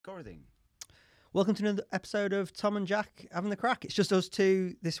Recording. Welcome to another episode of Tom and Jack having the crack. It's just us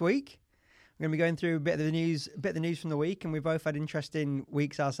two this week. We're going to be going through a bit of the news from the week, and we've both had interesting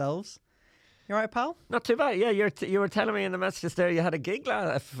weeks ourselves. You all right, pal? Not too bad. Yeah, you were telling me in the messages there you had a gig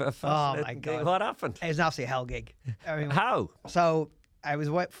last. Oh my God! What happened? It was an absolute hell gig. I mean, How? So I was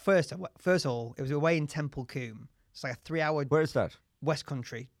away, first of all, it was away in Temple Combe. It's like a 3-hour. Where's that? West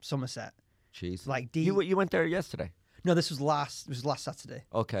Country, Somerset. Jeez. Like you went there yesterday? No, this was last Saturday.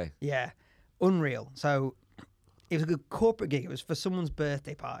 Okay. Yeah, unreal. So it was a good corporate gig. It was for someone's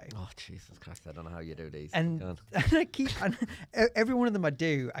birthday party. Oh, Jesus Christ! I don't know how you do these. And every one of them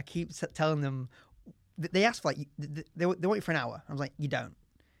I keep telling them. They ask for like they want you for an hour. I was like, you don't.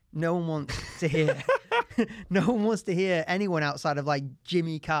 No one wants to hear. No one wants to hear anyone outside of like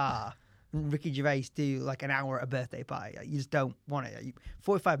Jimmy Carr and Ricky Gervais do like an hour at a birthday party. You just don't want it.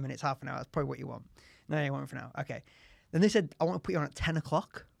 45 minutes, half an hour. That's probably what you want. No, you want it for an hour. Okay. Then they said, I want to put you on at 10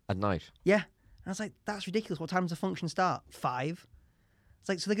 o'clock. At night? Yeah. And I was like, that's ridiculous. What time does the function start? 5. It's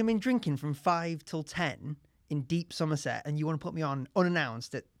like, so they're going to be drinking from 5 till 10 in deep Somerset, and you want to put me on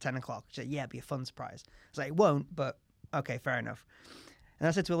unannounced at 10 o'clock? She said, yeah, it'd be a fun surprise. I was like, it won't, but okay, fair enough. And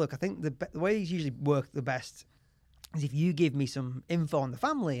I said to her, look, I think the way these usually work the best is if you give me some info on the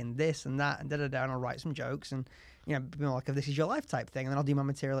family and this and that and da-da-da, and I'll write some jokes and, you know, be more like a this is your life type thing, and then I'll do my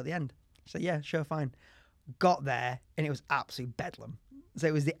material at the end. She said, yeah, sure, fine. Got there, and it was absolute bedlam. So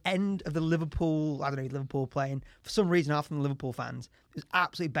it was the end of the Liverpool playing. For some reason, half from the Liverpool fans, it was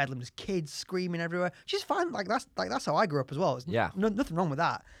absolute bedlam. There's kids screaming everywhere. Which is fine. That's how I grew up as well. Yeah. Nothing wrong with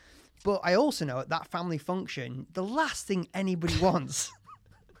that. But I also know at that family function, the last thing anybody wants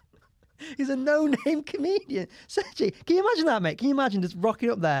is a no-name comedian. Sergi, can you imagine that, mate? Can you imagine just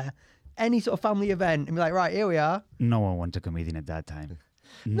rocking up there, any sort of family event, and be like, right, here we are. No one wants a comedian at that time.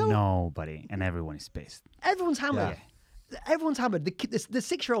 No. Nobody, and everyone is pissed. Everyone's hammered. Yeah. Everyone's hammered. The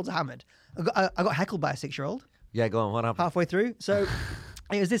 6-year-olds are hammered. I got heckled by a 6-year-old. Yeah, go on. What happened? Halfway through. So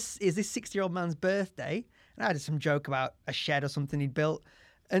it was this 60-year-old man's birthday, and I had some joke about a shed or something he'd built,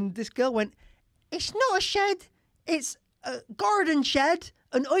 and this girl went, "It's not a shed. It's a garden shed,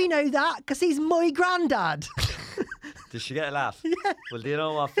 and I know that because he's my granddad." Did she get a laugh? Yeah. Well, do you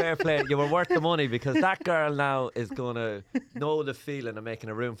know what? Fair play. You were worth the money, because that girl now is going to know the feeling of making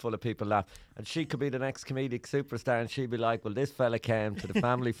a room full of people laugh. And she could be the next comedic superstar, and she'd be like, well, this fella came to the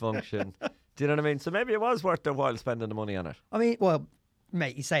family function. Do you know what I mean? So maybe it was worth their while spending the money on it. I mean, well,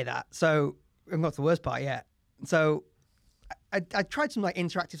 mate, you say that. So I haven't got to the worst part yet. So I tried some like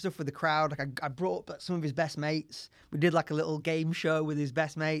interactive stuff with the crowd. Like I brought up some of his best mates. We did like a little game show with his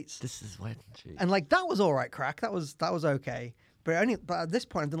best mates. This is when, geez. And like that was all right, crack. That was okay. But at this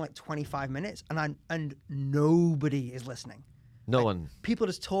point, I've done like 25 minutes, and nobody is listening. No one. People are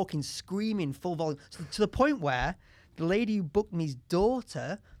just talking, screaming, full volume, to the point where the lady who booked me's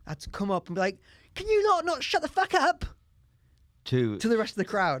daughter had to come up and be like, "Can you not shut the fuck up?" To the rest of the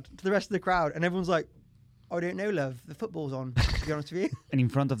crowd, and everyone's like, "I don't know, love. The football's on." To be honest with you, And in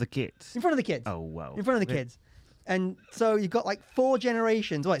front of the kids. in front of the kids. Oh, wow. In front of the kids. And so you've got like 4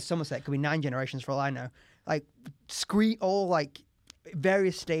 generations. Well, it's Somerset. It could be 9 generations for all I know. Like all like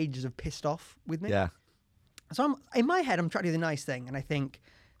various stages of pissed off with me. Yeah. So in my head, I'm trying to do the nice thing, and I think,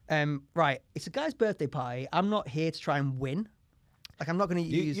 right, it's a guy's birthday party. I'm not here to try and win. Like, I'm not going to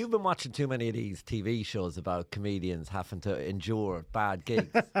use... You've been watching too many of these TV shows about comedians having to endure bad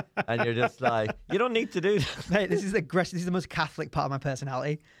gigs. And you're just like, you don't need to do that. Mate, this is aggressive. This is the most Catholic part of my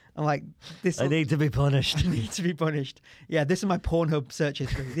personality. I'm like, I need to be punished. I need to be punished. Yeah, this is my Pornhub search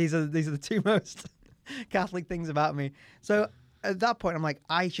history. These are the 2 most Catholic things about me. So at that point, I'm like,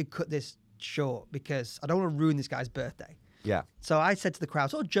 I should cut this short because I don't want to ruin this guy's birthday. Yeah. So I said to the crowd,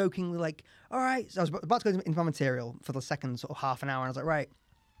 sort of jokingly, like, all right. So I was about to go into my material for the second sort of half an hour. And I was like, right.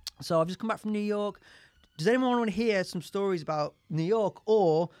 So I've just come back from New York. Does anyone want to hear some stories about New York?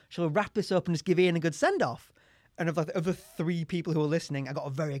 Or shall I wrap this up and just give Ian a good send-off? And of like the other 3 people who were listening, I got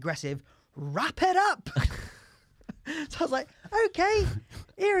a very aggressive, wrap it up. So I was like, okay,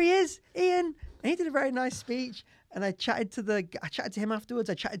 here he is, Ian. And he did a very nice speech. And I chatted to him afterwards.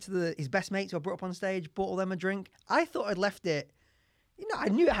 I chatted to his best mates who I brought up on stage, bought all them a drink. I thought I'd left it, I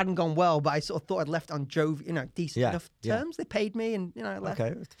knew it hadn't gone well, but I sort of thought I'd left on decent enough terms. They paid me, and I left.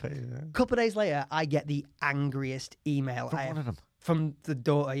 Okay, let's pay. Yeah. A couple of days later, I get the angriest email From one of them? From the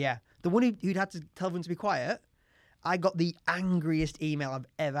daughter, yeah. The one who'd had to tell everyone to be quiet. I got the angriest email I've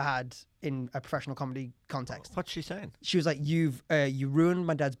ever had in a professional comedy context. What's she saying? She was like, you ruined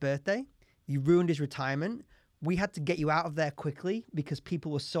my dad's birthday. You ruined his retirement. We had to get you out of there quickly because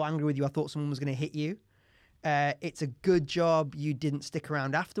people were so angry with you. I thought someone was going to hit you. It's a good job you didn't stick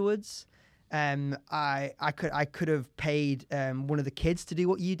around afterwards. I could have paid one of the kids to do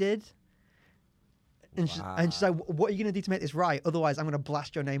what you did. And she's like, what are you going to do to make this right? Otherwise, I'm going to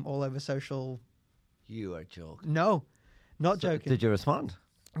blast your name all over social. You are joking. No, not joking. Did you respond?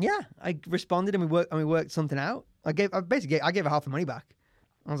 Yeah, I responded and we worked something out. I gave her half the money back.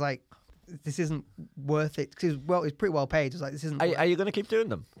 I was like, this isn't worth it because it was pretty well paid. I was like, this isn't. Are you going to keep doing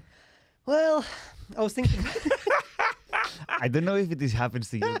them? Well, I was thinking. I don't know if this happens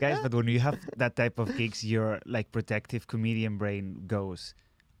to you guys, but when you have that type of gigs, your like protective comedian brain goes,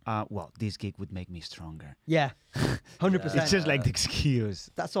 well, this gig would make me stronger. Yeah, 100%. It's just like the excuse.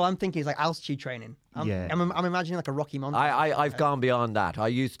 That's all I'm thinking is like altitude training. I'm imagining like a Rocky Mountain. I've gone beyond that. I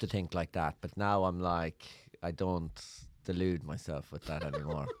used to think like that, but now I'm like, I don't delude myself with that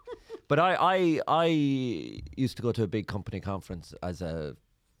anymore. But I used to go to a big company conference as a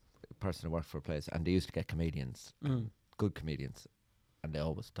person who worked for a place, and they used to get comedians, good comedians, and they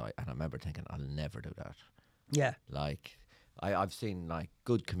always die. And I remember thinking, I'll never do that. Yeah. Like, I've seen like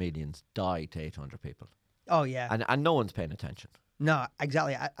good comedians die to 800 people. Oh yeah. And no one's paying attention. No,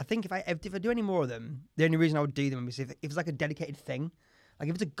 exactly. I think if I do any more of them, the only reason I would do them is if it's like a dedicated thing, like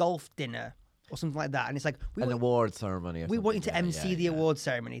if it's a golf dinner or something like that, and it's like an award ceremony. We want you to MC the award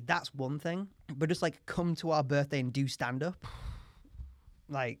ceremony. That's one thing, but just like come to our birthday and do stand up.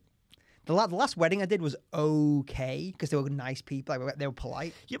 Like the last wedding I did was okay because they were nice people. Like, they were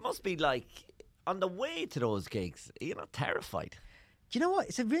polite. You must be like on the way to those gigs. You're not terrified. Do you know what?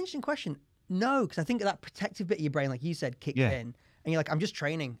 It's a really interesting question. No, because I think that protective bit of your brain, like you said, kicks in, and you're like, I'm just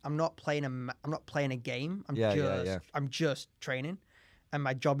training. I'm not playing a game. I'm just training, and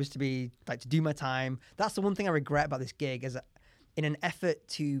my job is to be like to do my time. That's the one thing I regret about this gig is that in an effort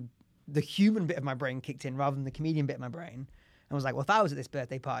to the human bit of my brain kicked in rather than the comedian bit of my brain. I was like, well, if I was at this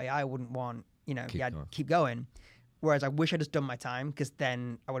birthday party, I wouldn't want, keep going. Whereas I wish I'd just done my time because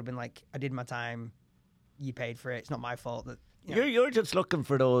then I would have been like, I did my time, you paid for it. It's not my fault that. You're just looking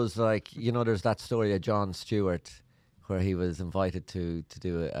for those, like, there's that story of Jon Stewart where he was invited to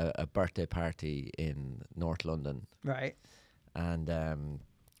do a birthday party in North London. Right. And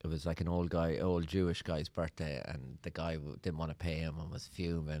it was like an old Jewish guy's birthday, and the guy didn't want to pay him and was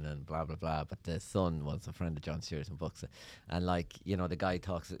fuming and blah, blah, blah. But the son was a friend of Jon Stewart and books it. And like, the guy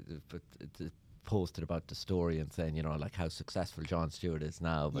posted about the story and saying, like how successful Jon Stewart is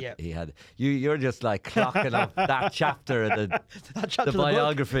now. But he had, you're just like clocking up that chapter of the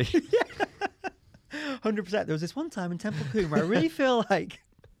biography. 100%. There was this one time in Temple Coombe where I really feel like,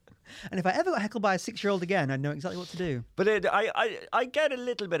 and if I ever got heckled by a 6-year-old again, I'd know exactly what to do. But I get a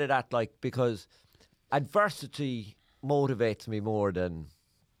little bit of that, like, because adversity motivates me more than,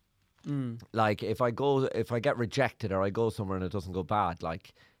 like, if I get rejected or I go somewhere and it doesn't go bad,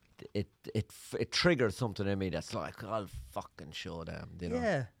 like, it triggers something in me that's like, I'll fucking show them,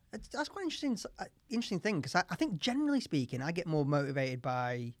 Yeah, that's quite interesting thing, because I think generally speaking, I get more motivated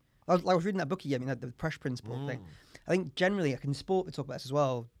by, I was reading that book again, the Pressure Principle thing. I think generally, in sport, we talk about this as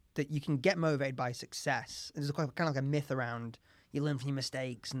well, that you can get motivated by success. There's kind of like a myth around you learn from your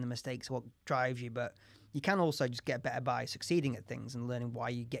mistakes and the mistakes are what drives you, but you can also just get better by succeeding at things and learning why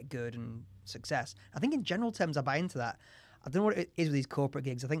you get good and success. I think in general terms, I buy into that. I don't know what it is with these corporate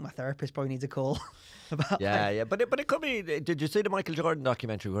gigs. I think my therapist probably needs a call about Yeah. But it could be, did you see the Michael Jordan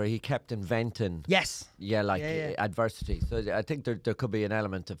documentary where he kept inventing? Yes. Adversity. So I think there could be an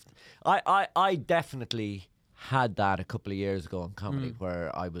element of, I definitely had that a couple of years ago in comedy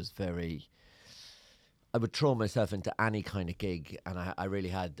where I would throw myself into any kind of gig and I really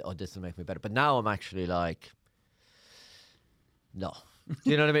had, this will make me better. But now I'm actually like, no.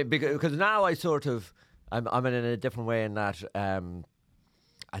 Do you know what I mean? Because now I sort of, I'm in a different way in that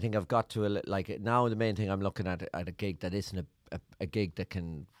I think I've got to, now the main thing I'm looking at a gig that isn't a gig that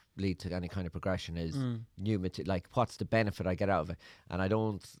can lead to any kind of progression is new material. Like, what's the benefit I get out of it? And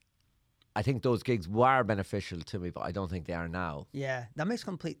I think those gigs were beneficial to me, but I don't think they are now. Yeah, that makes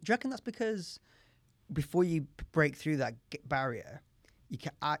complete. Do you reckon that's because before you break through that barrier,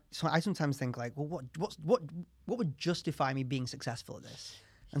 so I sometimes think like, well, what would justify me being successful at this?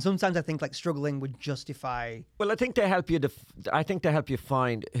 And sometimes I think like struggling would justify. Well, I think they help you. I think they help you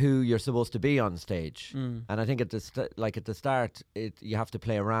find who you're supposed to be on stage. And I think at the start, you have to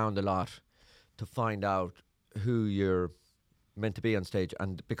play around a lot to find out who you're meant to be on stage.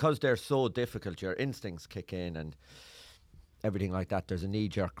 And because they're so difficult, your instincts kick in and everything like that. There's a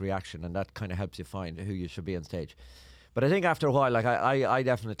knee-jerk reaction, and that kind of helps you find who you should be on stage. But I think after a while, like I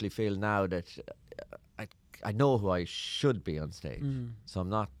definitely feel now that I know who I should be on stage, so I'm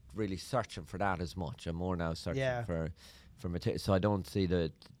not really searching for that as much. I'm more now searching for material. So I don't see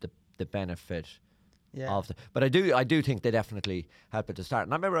the benefit of the, but I do think they definitely help at the start.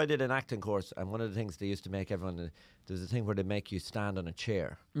 And I remember I did an acting course, and one of the things they used to make everyone, there was a thing where they make you stand on a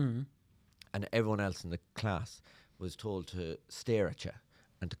chair, and everyone else in the class was told to stare at you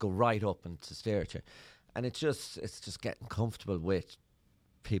and to go right up and to stare at you, and it's just getting comfortable with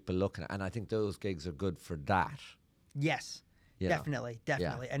people looking at, and I think those gigs are good for that. Yes, You know?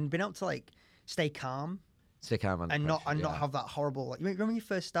 definitely, and being able to like stay calm. Stick arm And not have that horrible, like, you remember when you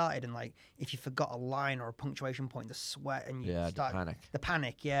first started and like if you forgot a line or a punctuation point, the sweat and you start the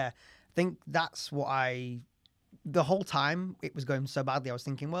panic. I think that's what the whole time it was going so badly, I was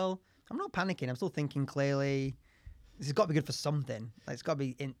thinking, well, I'm not panicking, I'm still thinking clearly. This has got to be good for something. Like, it's got to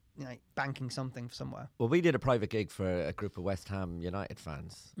be in, banking something for somewhere. Well, we did a private gig for a group of West Ham United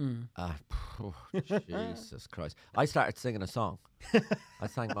fans. Jesus Christ. I started singing a song. I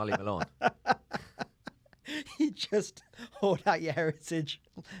sang Molly Malone. You just hold out your heritage,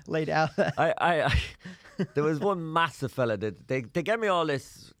 laid it out there. I there was one massive fella that they gave me all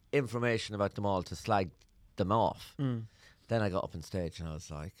this information about them all to slag them off. Then I got up on stage and I was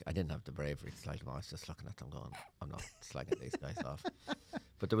like, I didn't have the bravery to slag them off. I was just looking at them going, I'm not slagging these guys off.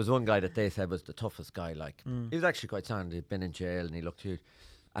 But there was one guy that they said was the toughest guy. Like, he was actually quite sound. He'd been in jail and he looked huge.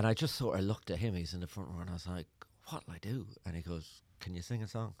 And I just sort of looked at him. He's in the front row and I was like, what'll I do? And he goes, can you sing a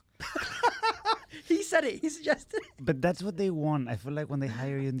song? He said it. He suggested it. But that's what they want. I feel like when they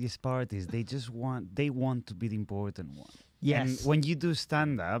hire you in these parties, they want to be the important one. Yes. And when you do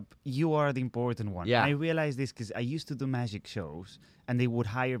stand-up, you are the important one. Yeah. And I realized this because I used to do magic shows, and they would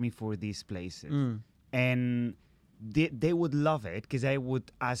hire me for these places. And they would love it because I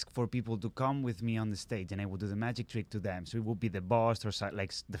would ask for people to come with me on the stage, and I would do the magic trick to them. So it would be the boss or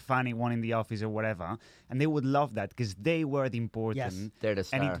like the funny one in the office or whatever. And they would love that because they were the important. Yes. They're the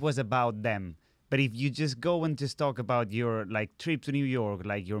star. And it was about them. But if you just go and just talk about your like trip to New York,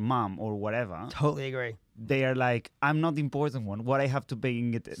 like your mom or whatever, Totally agree. they are like, I'm not the important one. What I have to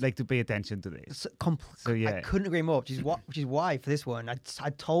pay attention to this. So yeah, I couldn't agree more. Which is why for this one, I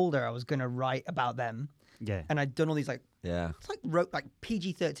told her I was going to write about them, yeah. and I'd done all these Yeah. it's like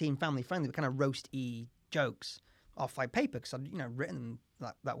PG-13 family friendly, but kind of roasty jokes off like paper because I'd written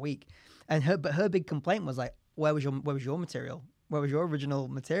them that week, and her big complaint was like, where was your material? Where was your original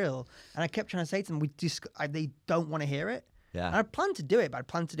material? And I kept trying to say to them, they don't want to hear it. Yeah. And I planned to do it, but I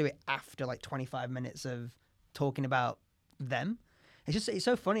planned to do it after like 25 minutes of talking about them. It's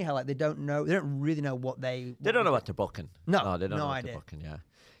so funny how like they don't really know what They don't know what they're booking. No, they don't know what idea. they're booking, yeah.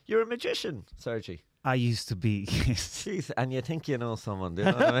 You're a magician, Sergi. I used to be. Jeez, and you think you know someone, do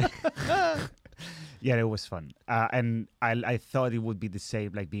you know what I mean? Yeah, it was fun. And I thought it would be the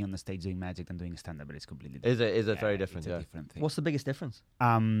same, like being on the stage doing magic than doing stand-up, but it's completely different. Is it very different? It's Yeah. a different thing. What's the biggest difference?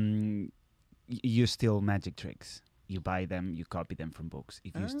 You steal magic tricks. You buy them, you copy them from books.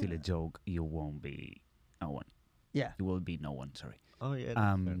 If you steal a joke, you won't be no one. Yeah. You will be no one, sorry. Oh yeah,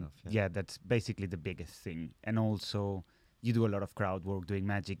 that's fair enough. Yeah, that's basically the biggest thing. And also, you do a lot of crowd work doing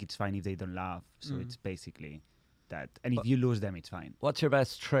magic. It's fine if they don't laugh. So it's basically that. And if you lose them, it's fine. What's your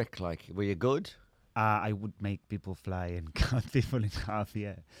best trick? Like, were you good? I would make people fly and cut people in half,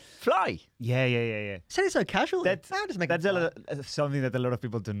 yeah. Fly. Yeah. Said it so casually. That's that's something that a lot of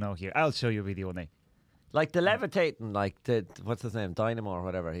people don't know here. I'll show you a video one day. Like the levitating, like what's his name, Dynamo or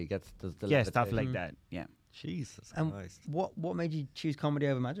whatever. He does the Yeah, stuff levitating. like that, yeah. Jesus And Christ. what made you choose comedy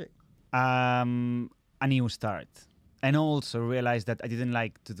over magic? A new start. And also realized that I didn't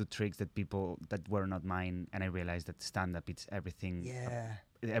like to do tricks that were not mine. And I realized that stand-up, it's everything. Yeah.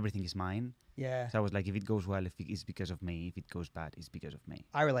 Everything is mine. Yeah. So I was like, if it goes well, it's because of me. If it goes bad, it's because of me.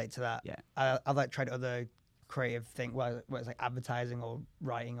 I relate to that. Yeah. I've like tried other creative thing where it's like advertising or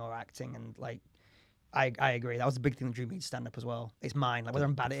writing or acting, and like I agree. That was the big thing that drew me to stand up as well. It's mine. Like whether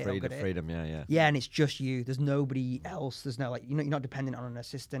I'm bad at it or good at it. Freedom, yeah. Yeah, and it's just you. There's nobody else. There's no like you're not dependent on an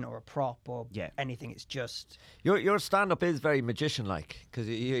assistant or a prop or anything. It's just Your stand up is very magician like because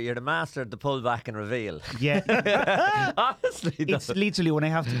you're the master at the pull back and reveal. Yeah. Honestly, It's literally when I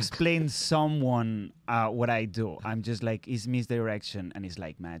have to explain someone what I do, I'm just like, it's misdirection, and it's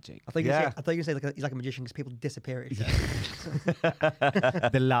like magic. I thought you were gonna say like he's like a magician because people disappear at his show.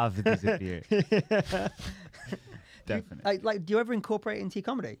 The love disappears. Definitely. Do you ever incorporate it into your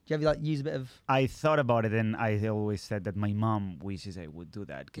comedy? Do you ever like use a bit of? I thought about it, and I always said that my mom wishes I would do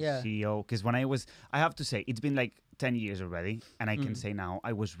that because when I have to say it's been like 10 years already, and I can say now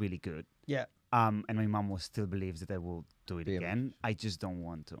I was really good. Yeah. And my mom still believes that I will do it again. I just don't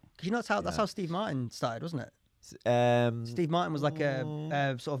want to. Because that's how Steve Martin started, wasn't it? Steve Martin was like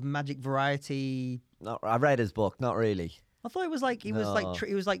a sort of magic variety. No, I read his book. Not really. I thought it was like he was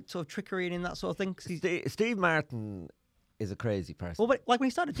like sort of trickery and in that sort of thing. Steve Martin is a crazy person. Well, but like when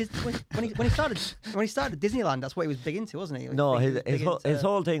he started when he started Disneyland, that's what he was big into, wasn't he? No, He was big into- his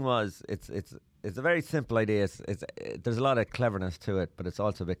whole thing was it's a very simple idea. There's a lot of cleverness to it, but it's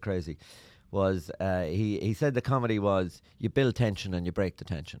also a bit crazy. He said the comedy was you build tension and you break the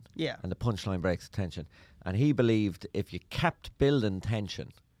tension. Yeah. And the punchline breaks the tension. And he believed if you kept building tension,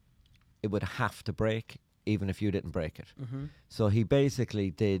 it would have to break, even if you didn't break it. Mm-hmm. So he basically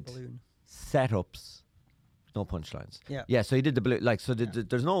did Balloon. setups, no punchlines. Yeah. Yeah. So he did the balloon. Like, so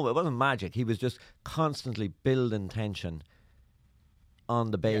there's no, it wasn't magic. He was just constantly building tension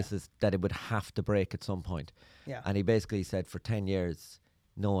on the basis that it would have to break at some point. Yeah. And he basically said for 10 years,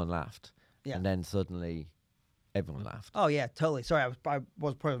 no one laughed. Yeah. And then suddenly everyone laughed. Oh yeah, totally. Sorry, I was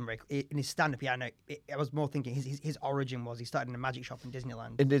probably break in his stand-up. Yeah, I know. I was more thinking his origin was he started in a magic shop in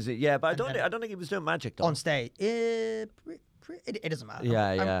Disneyland In Disney, yeah, but And I don't think he was doing magic though. on stage. It doesn't matter.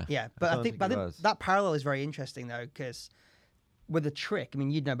 Yeah. Yeah, I but I don't think think it was. that parallel is very interesting though, because with a trick, I mean,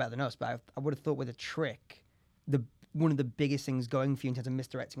 you'd know better than us, but I would have thought with a trick, one of the biggest things going for you in terms of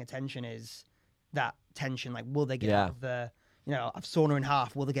misdirecting attention is that tension. Like, will they get out of the? You know, I've sawn her in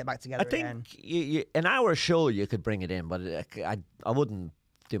half. Will they get back together I think again? you, an hour show you could bring it in, but I wouldn't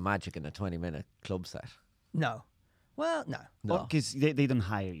do magic in a 20-minute club set. No. Well, no. No. Because they don't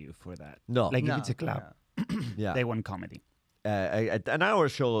hire you for that. No. Like No, if it's a club, Yeah. they want comedy. An hour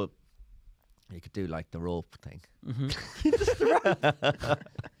show, you could do like the rope thing.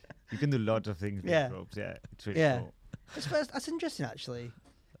 You can do lots of things with Yeah. ropes. Yeah, it's really Yeah. cool. That's interesting actually.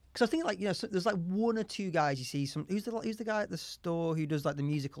 Because I think like so there's like one or two guys you see. Who's the guy at the store who does like the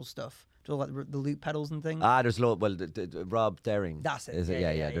musical stuff, does like the loop pedals and things. There's Rob Derring. That's it. Is it?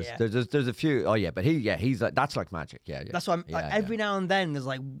 Yeah, Yeah. yeah, There's a few. Oh yeah, but he's like, that's like magic. Yeah. That's why Yeah, every now and then there's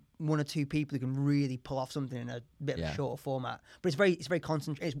like one or two people who can really pull off something in a bit of Yeah. a shorter format. But it's very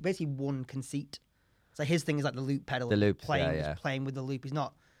concentrated. It's basically one conceit. So his thing is like the loop pedal. The loops, playing, yeah. playing with the loop. He's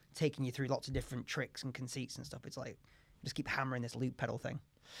not taking you through lots of different tricks and conceits and stuff. It's like just keep hammering this loop pedal thing.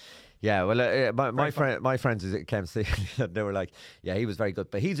 Yeah, well, my funny. friends who came to see, they were like, "Yeah, he was very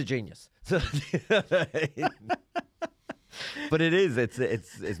good, but he's a genius." So, but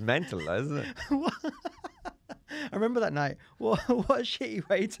it's mental, isn't it? I remember that night. What a shitty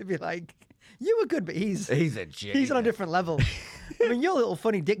way to be like, you were good, but he's a genius. he's on a different level. I mean, your little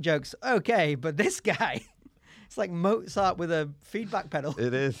funny dick jokes, okay, but this guy, it's like Mozart with a feedback pedal.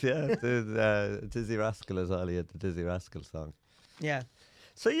 It is, yeah. Dizzy Rascal is all he had, the Dizzy Rascal song. Yeah.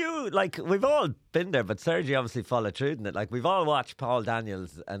 So you, like, we've all been there, but Sergi obviously followed through in it. Like, we've all watched Paul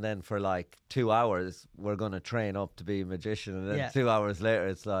Daniels, and then for like 2 hours, we're going to train up to be a magician, and then Yeah. 2 hours later,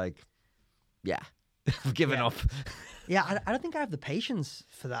 it's like, yeah, I've given Yeah. up Yeah, I don't think I have the patience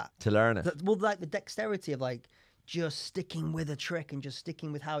for that. to learn it. Well, like the dexterity of like just sticking with a trick and just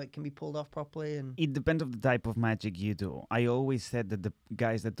sticking with how it can be pulled off properly. And It depends on the type of magic you do. I always said that the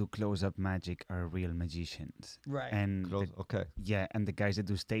guys that do close-up magic are real magicians. right. And Okay. and the guys that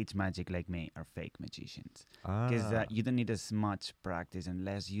do stage magic like me are fake magicians. Because you don't need as much practice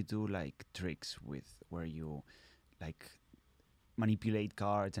unless you do like tricks where you like manipulate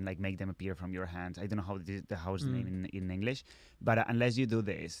cards and like make them appear from your hands. I don't know how's the name in English, but unless you do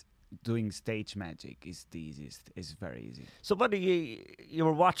this, doing stage magic is the easiest. It's very easy. So what do you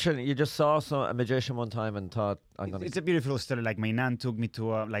were watching, you just saw a magician one time and thought, It's a beautiful story. Like my nan took me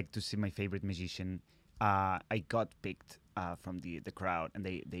to to see my favorite magician. I got picked from the crowd, and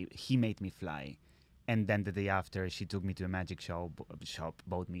he made me fly. And then the day after, she took me to a magic shop,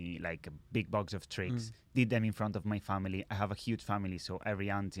 bought me like a big box of tricks, did them in front of my family. I have a huge family, so every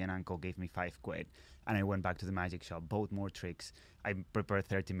auntie and uncle gave me £5. And I went back to the magic shop, bought more tricks. I prepared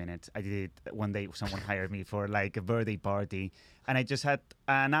 30 minutes. I did it one day. Someone hired me for like a birthday party, and I just had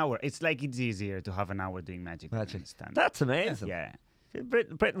an hour. It's like it's easier to have an hour doing magic. than stand-up. That's amazing. Yeah.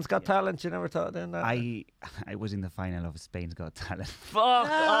 Britain's Got Talent, you never thought of doing that? I was in the final of Spain's Got Talent. Fuck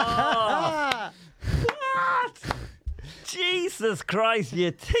off! What? Jesus Christ,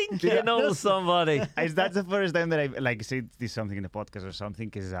 you think you know somebody. That's the first time that I like say this something in the podcast or something,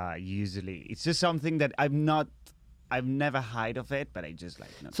 because usually it's just something that I've never hide of it, but I just like.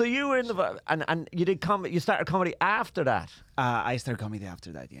 No. So you were in the and you did comedy. You started comedy after that. I started comedy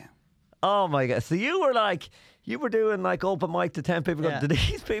after that. Yeah. Oh my God! So you were doing like open mic to 10 people. Yeah. Do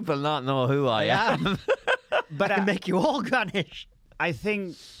these people not know who I am? But I make you all vanish. I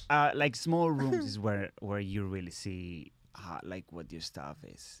think like small rooms is where you really see like what your stuff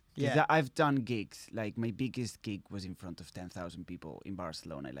is. 'Cause Yeah. I've done gigs. Like my biggest gig was in front of 10,000 people in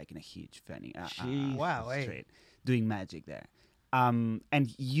Barcelona, like in a huge venue. Wow, hey. Street, doing magic there. And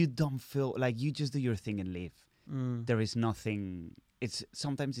you don't feel like you just do your thing and leave. There is nothing.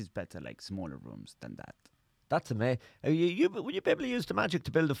 Sometimes it's better like smaller rooms than that. That's amazing. Would you be able to use the magic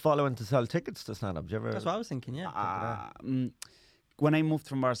to build a following to sell tickets to stand up? Did you ever? That's what I was thinking. Yeah. When I moved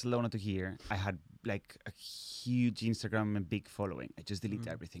from Barcelona to here, I had like a huge Instagram and big following. I just deleted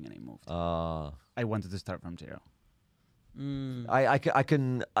everything and I moved. I wanted to start from zero. I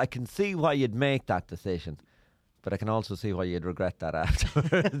can see why you'd make that decision, but I can also see why you'd regret that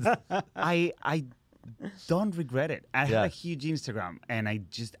afterwards. I don't regret it. I had a huge Instagram and I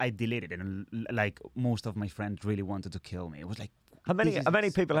deleted it, and like most of my friends really wanted to kill me. It was like, how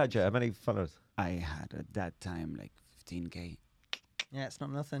many people had you? How many followers? I had at that time like 15K. Yeah, it's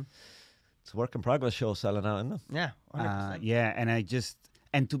not nothing. It's a work in progress show selling out, isn't it? Yeah, 100%. Yeah,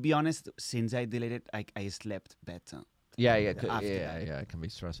 and to be honest, since I deleted, I slept better. Yeah, it can be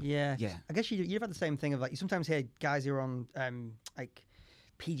stressful. Yeah. I guess you've had the same thing of like, you sometimes hear guys who are on like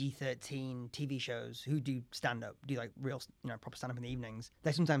PG-13 TV shows who do stand up, do like real, proper stand up in the evenings.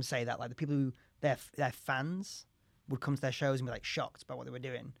 They sometimes say that like the people who their fans would come to their shows and be like shocked by what they were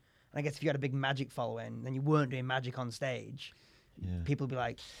doing. And I guess if you had a big magic following, then you weren't doing magic on stage. People would be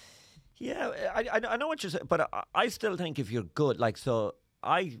like, yeah, I know what you're saying, but I still think if you're good, like, so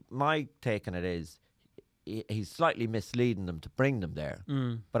my take on it is he's slightly misleading them to bring them there.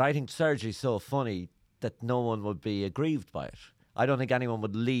 But I think Sergey's so funny that no one would be aggrieved by it. I don't think anyone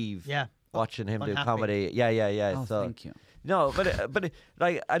would leave watching him do comedy. Yeah. Oh, so, thank you. No, but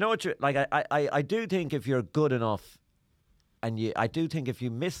like, I know what you're like. I do think if you're good enough, and I do think if you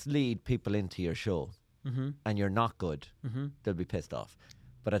mislead people into your show, and you're not good, they'll be pissed off.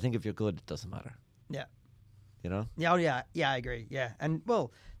 But I think if you're good, it doesn't matter. Yeah. You know? Yeah, I agree. Yeah. And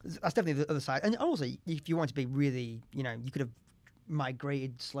well, that's definitely the other side. And also, if you want to be really, you could have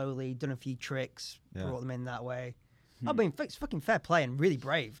migrated slowly, done a few tricks, brought them in that way. I mean, it's fucking fair play and really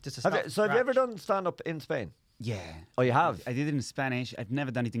brave just to start. Have you ever done stand up in Spain? Yeah. Oh, you have? I did it in Spanish. I've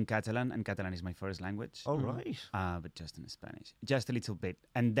never done it in Catalan, and Catalan is my first language. Oh, right. But just in Spanish. Just a little bit.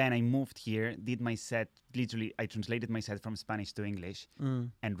 And then I moved here, did my set, literally, I translated my set from Spanish to English,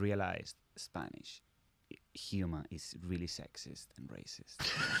 and realized Spanish humor is really sexist and racist.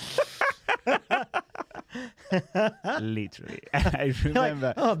 Literally. I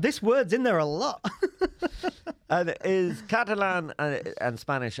remember. Like, this word's in there a lot. And is Catalan and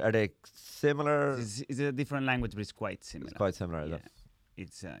Spanish, are they similar? It's a different language, but it's quite similar. It's quite similar, yeah.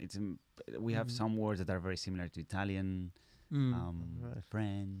 We have some words that are very similar to Italian,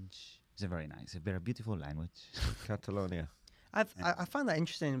 French. It's a very beautiful language. Catalonia. I find that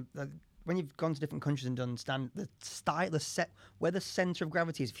interesting. When you've gone to different countries and done where the center of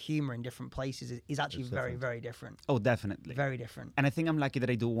gravity is of humor in different places is actually very, very different. Oh, definitely. Very different. And I think I'm lucky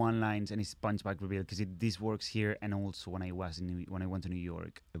that I do one-liners and it's punchback reveal because this works here, and also when I went to New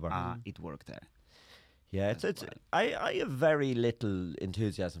York, it worked there. Yeah, I have very little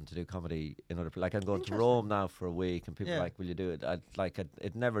enthusiasm to do comedy in other places. Like, I'm going to Rome now for a week, and people are like, will you do it?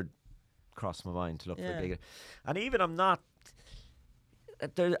 It never crossed my mind to look for a gig. And even I'm not.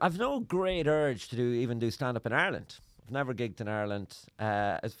 I've no great urge to do stand-up in Ireland. I've never gigged in Ireland.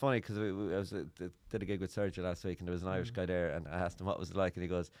 It's funny because I did a gig with Sergio last week, and there was an Irish guy there, and I asked him what was it like, and he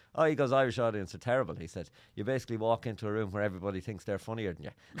goes, Irish audience are terrible. He said, you basically walk into a room where everybody thinks they're funnier than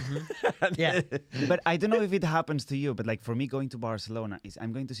you. Yeah. But I don't know if it happens to you, but like for me, going to Barcelona is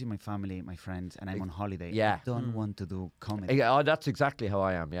I'm going to see my family, my friends, and I'm on holiday. Yeah. I don't want to do comedy. Yeah, that's exactly how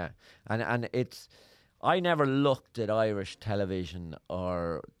I am, yeah. And it's... I never looked at Irish television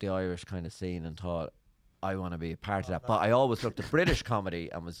or the Irish kind of scene and thought, I want to be a part of that. But I always looked at British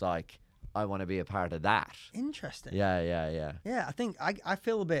comedy and was like, I want to be a part of that. Interesting. Yeah. Yeah, I think I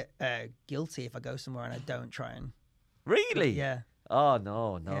feel a bit guilty if I go somewhere and I don't try and... Really? Yeah. Oh,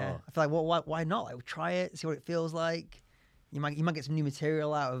 no. Yeah. I feel like, well, why not? Like, try it, see what it feels like. You might get some new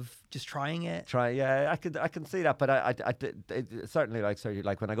material out of just trying it. I can see that. But I certainly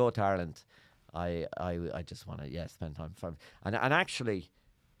like when I go to Ireland... I just want to spend time with family. And actually,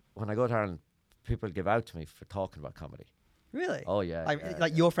 when I go to Ireland, people give out to me for talking about comedy. Really? Oh yeah.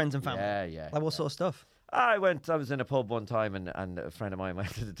 Like your friends and family. Yeah. Like what sort of stuff? I was in a pub one time, and a friend of mine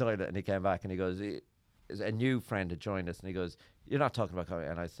went to the toilet, and he came back and he goes, a new friend had joined us, and he goes, you're not talking about comedy,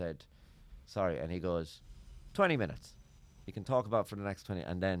 and I said, sorry, and he goes, 20 minutes. You can talk about it for the next 20,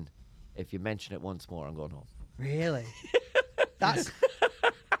 and then if you mention it once more, I'm going home. Really? That's.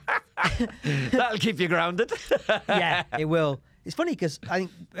 That'll keep you grounded. Yeah, it will. It's funny because I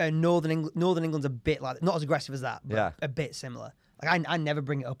think Northern England's a bit like, not as aggressive as that, but a bit similar. Like I never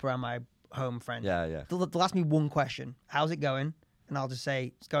bring it up around my home friends. Yeah. They'll ask me one question: how's it going? And I'll just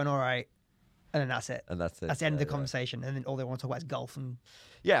say it's going all right, and then that's it. That's the end of the conversation. And then all they want to talk about is golf and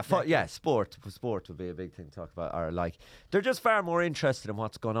sport. Sport would be a big thing to talk about. Or like they're just far more interested in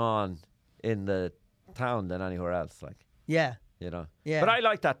what's going on in the town than anywhere else. Like, Yeah. you know. Yeah. But I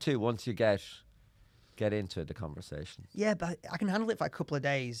like that too. Once you get into the conversation. Yeah, but I can handle it for a couple of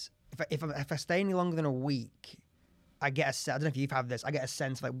days. If I stay any longer than a week, I don't know if you've had this. I get a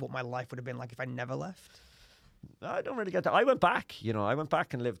sense of like what my life would have been like if I never left. I don't really get that. I went back. I went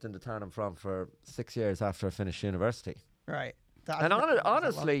back and lived in the town I'm from for 6 years after I finished university. Right. And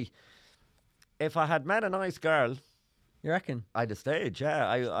honestly, if I had met a nice girl, you reckon? I'd have stayed. Yeah,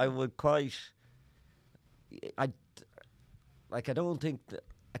 I would quite. I don't think.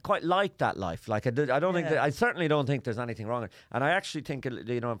 I quite like that life. Like I don't think that, I certainly don't think there's anything wrong. And I actually think,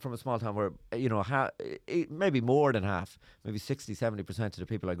 I'm from a small town where, maybe more than half, maybe 60, 70% of the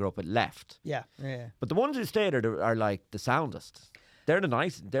people I grew up with left. Yeah. Yeah. But the ones who stayed are like the soundest.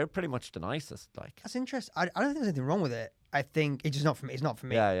 They're pretty much the nicest. Like, that's interesting. I don't think there's anything wrong with it. I think it's just not for me. It's not for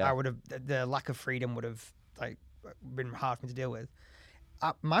me. Yeah. I would have, the lack of freedom would have like been hard for me to deal with.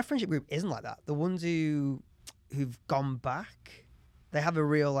 My friendship group isn't like that. The ones who've gone back, they have a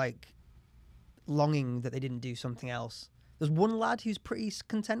real like longing that they didn't do something else. There's one lad who's pretty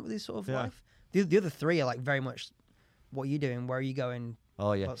content with his sort of life. The other three are like very much, what are you doing? Where are you going?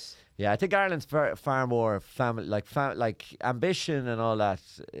 Oh yeah, I think Ireland's far more family, like ambition and all that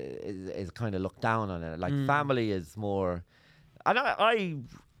is kind of looked down on it. Like family is more, and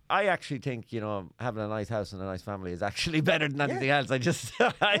I actually think having a nice house and a nice family is actually better than anything else. I just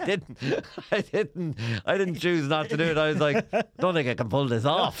I didn't choose not to do it. I was like, don't think I can pull this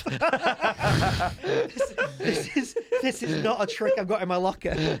off. This is not a trick I've got in my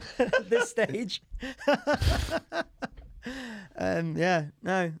locker at this stage.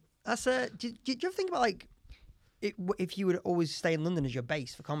 No. That's do you ever think about like if you would always stay in London as your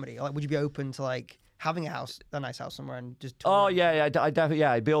base for comedy? Like, would you be open to like having a nice house somewhere and just? Oh yeah, I definitely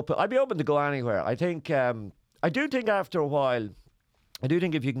I'd be open. I'd be open to go anywhere. I think I do think after a while, I do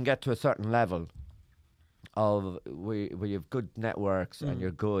think if you can get to a certain level of where you have good networks and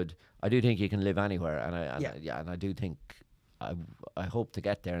you're good, I do think you can live anywhere. And I do think. I hope to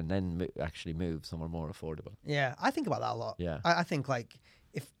get there and then actually move somewhere more affordable. Yeah, I think about that a lot. Yeah, I think like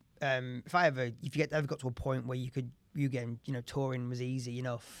if you ever got to a point where you getting touring was easy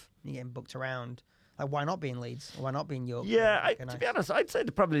enough, you getting booked around. Like, why not be in Leeds? Or why not be in York? Yeah, to be honest, I'd say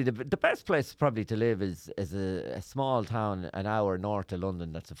probably the best place probably to live is a small town an hour north of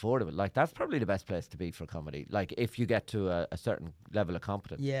London that's affordable. Like, that's probably the best place to be for comedy. Like, if you get to a certain level of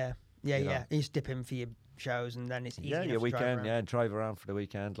competence. Yeah. You just dip in for your shows and then it's easy enough your to weekend, and drive around for the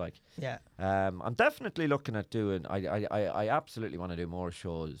weekend. Like, I'm definitely looking at doing. I absolutely want to do more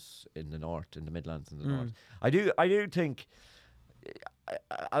shows in the north, in the Midlands, and the north. I do think.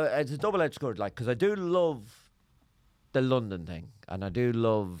 It's a double-edged sword, like, because I do love the London thing, and I do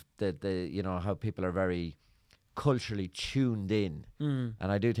love the how people are very culturally tuned in, and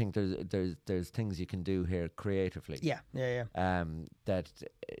I do think there's things you can do here creatively. Yeah. That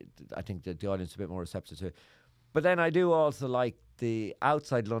I think that the audience is a bit more receptive to. But then I do also like the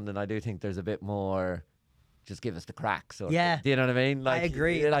outside London. I do think there's a bit more. Just give us the cracks. Do you know what I mean? Like, I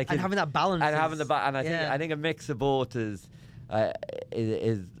agree. Like, and having that balance. And having the and I think a mix of both is. I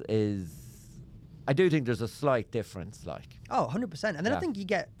do think there's a slight difference, like. Oh, 100%. And then I think you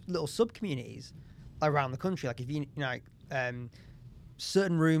get little sub-communities around the country. Like, if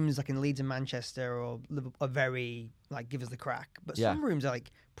certain rooms, like in Leeds and Manchester or Liverpool, are very, like, give us the crack. But some rooms are,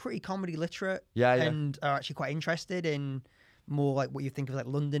 like, pretty comedy literate. And are actually quite interested in more, like, what you think of, like,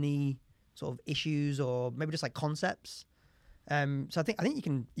 London-y sort of issues or maybe just, like, concepts. So I think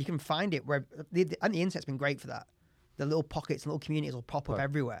you can find it where... the internet's been great for that. The little pockets and little communities will pop up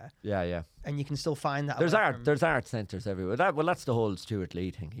everywhere. Yeah. And you can still find that. There's art centres everywhere. That's the whole Stuart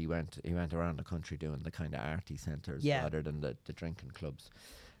Lee thing. He went around the country doing the kind of arty centres rather than the drinking clubs.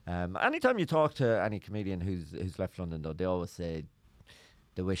 Anytime you talk to any comedian who's left London, though, they always say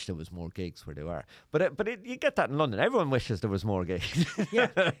they wish there was more gigs where they were. But you get that in London. Everyone wishes there was more gigs. Yeah.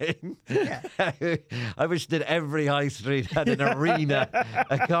 I wish that every high street had an arena,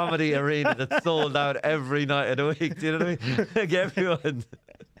 a comedy arena that sold out every night of the week. Do you know what I mean? Like, everyone. And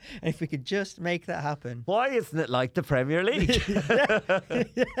if we could just make that happen. Why isn't it like the Premier League?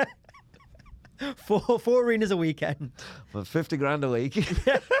 Four arenas a weekend. Well, 50 grand a week.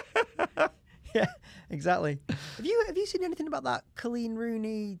 Yeah, exactly. Have you seen anything about that Colleen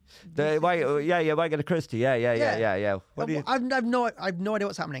Rooney? Wagon Christie. Yeah. I've no idea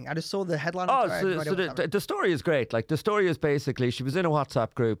what's happening. I just saw the headline. The story is great. Like, the story is basically she was in a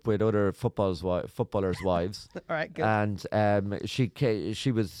WhatsApp group with other footballers' wives. All right, good. And she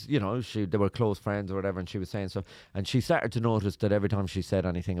was, they were close friends or whatever, and she was saying stuff, and she started to notice that every time she said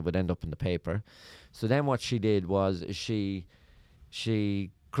anything, it would end up in the paper. So then what she did was she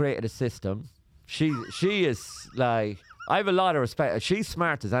created a system. she is like, I have a lot of respect. She's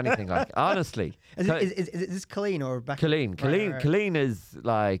smart as anything, like, honestly. Is this Colleen or Rebecca? Colleen is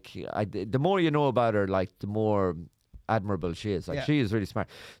like, the more you know about her, like, the more admirable she is. Like, she is really smart.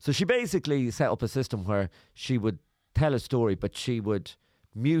 So she basically set up a system where she would tell a story, but she would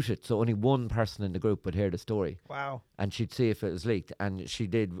mute it so only one person in the group would hear the story. Wow. And she'd see if it was leaked. And she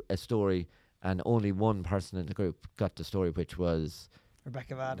did a story, and only one person in the group got the story, which was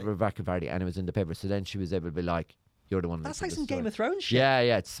Rebecca Vardy. And it was in the paper. So then she was able to be like, you're the one. That's like some Game of Thrones shit.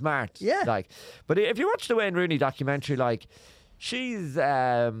 Yeah, it's smart. Yeah. Like, but if you watch the Wayne Rooney documentary, like, she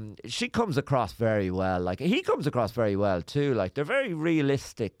comes across very well. Like, he comes across very well too. Like, they're very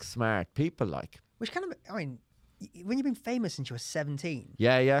realistic, smart people. Like, which kind of, I mean, when you've been famous since you were 17.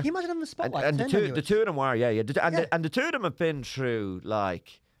 Yeah. Can you imagine having the spotlight? And the two of them were, and the two of them have been through,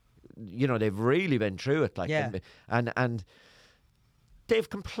 like, you know, they've really been through it. Like, and they've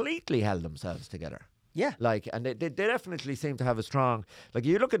completely held themselves together. Yeah. Like, and they definitely seem to have a strong, like,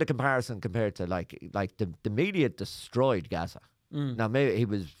 you look at the comparison compared to like the media destroyed Gaza. Now, maybe he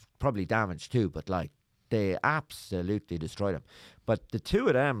was probably damaged too, but like, they absolutely destroyed him. But the two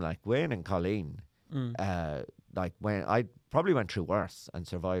of them, like Wayne and Colleen, like, when I probably went through worse and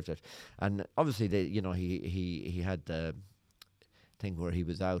survived it. And obviously he had the thing where he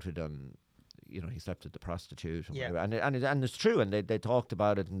was outed on, you know, he slept with the prostitute and whatever. And it's true, and they talked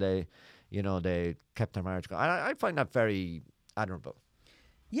about it, and they kept their marriage going. I find that very admirable.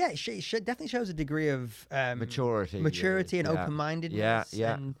 Yeah, it definitely shows a degree of maturity and open-mindedness.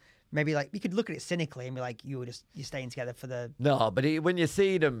 Yeah. And maybe, like, you could look at it cynically and be like, you're staying together for the... No, but when you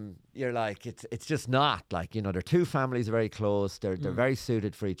see them, you're like, it's just not. Like, you know, their two families are very close. They're very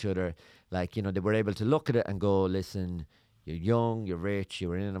suited for each other. Like, you know, they were able to look at it and go, listen, you're young, you're rich, you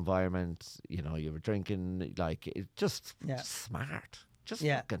were in an environment, you know, you were drinking, like, just smart. Just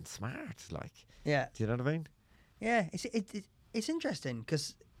fucking smart. Like, do you know what I mean? Yeah, it's interesting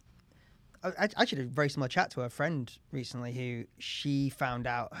because I actually had a very similar chat to a friend recently who she found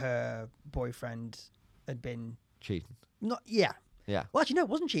out her boyfriend had been cheating. Yeah. Well, actually, no, it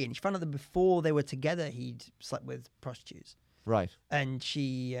wasn't cheating. She found out that before they were together, he'd slept with prostitutes. Right. And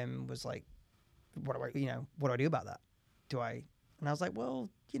she was like, what do I do about that? And I was like, well,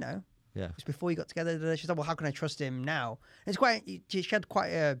 you know, it's before you got together. She said, well, how can I trust him now? And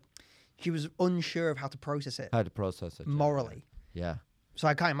she was unsure of how to process it. Morally. Yeah. So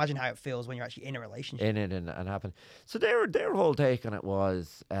I can't imagine how it feels when you're actually in a relationship. In it and happen. So their whole take on it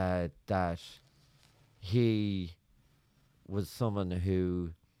was that he was someone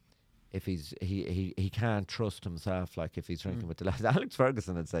who, if he can't trust himself, like if he's drinking with the lads. Alex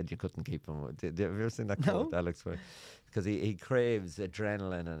Ferguson had said you couldn't keep him. Have you ever seen that quote with Alex Ferguson? Because he craves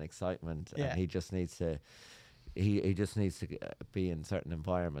adrenaline and excitement, and he just needs to. He just needs to be in certain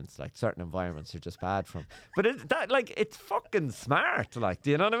environments. Like, certain environments are just bad for him. But it's fucking smart. Like,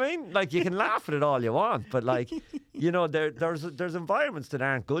 do you know what I mean? Like, you can laugh at it all you want, but like, you know, there's environments that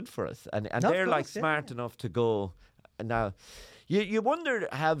aren't good for us, and they're like smart enough to go. And now, you wonder,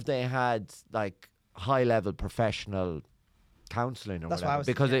 have they had like high level professional counselling or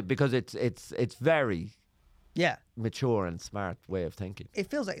whatever? Because it's very mature and smart way of thinking. It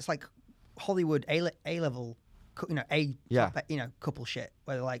feels like it's like Hollywood A level. Couple shit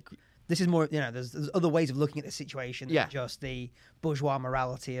where they're like, this is more, you know, there's other ways of looking at the situation than just the bourgeois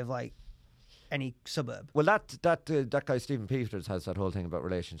morality of like any suburb. Well, that guy Stephen Peters has that whole thing about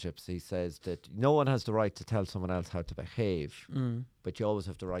relationships. He says that no one has the right to tell someone else how to behave, but you always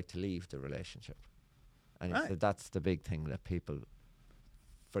have the right to leave the relationship. And he said that's the big thing that people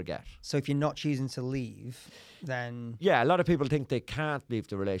forget. So if you're not choosing to leave, then... Yeah, a lot of people think they can't leave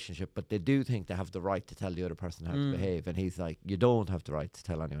the relationship, but they do think they have the right to tell the other person how to behave. And he's like, you don't have the right to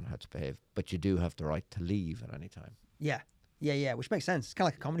tell anyone how to behave, but you do have the right to leave at any time. Yeah, which makes sense. It's kind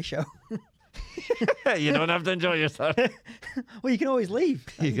of like a comedy show. You don't have to enjoy yourself. Well, you can always leave.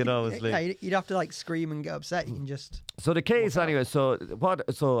 You can always leave. Yeah, you'd have to like scream and get upset. You can just... So the case anyway, so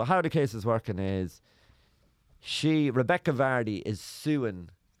how the case is working is Rebecca Vardy is suing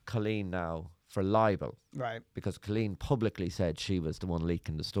Colleen now for libel, right? Because Colleen publicly said she was the one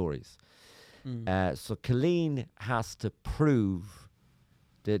leaking the stories. So Colleen has to prove,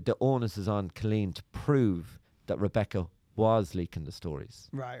 the onus is on Colleen to prove that Rebecca was leaking the stories,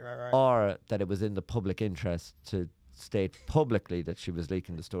 right, or that it was in the public interest to state publicly that she was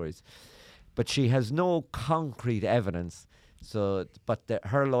leaking the stories. But she has no concrete evidence. So, but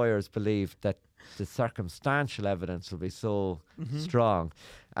her lawyers believe that the circumstantial evidence will be so strong.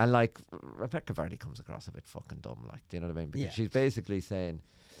 And like, Rebecca Vardy comes across a bit fucking dumb, like, do you know what I mean? Because she's basically saying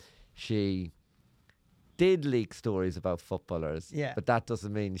she did leak stories about footballers. Yeah. But that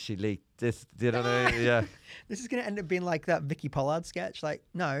doesn't mean she leaked this. Do you know what I mean? Yeah. This is going to end up being like that Vicky Pollard sketch. Like,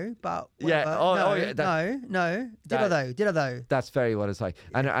 no, but Yeah, whatever. oh, no, yeah, no. Did I though? Did I though? That's very what it's like.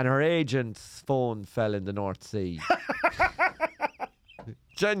 And her agent's phone fell in the North Sea.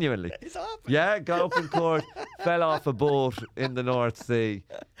 Genuinely. It's happening. Yeah, got up in court, fell off a boat in the North Sea,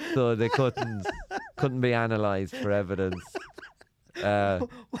 so they couldn't be analysed for evidence.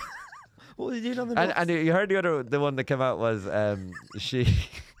 What was he doing on the North And you heard the one that came out was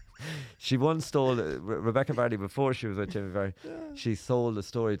she once stole Rebecca Vardy before she was with Jimmy Vardy. She sold a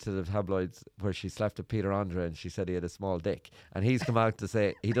story to the tabloids where she slept with Peter Andre and she said he had a small dick, and he's come out to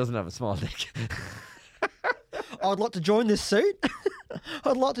say he doesn't have a small dick. I'd like to join this suit.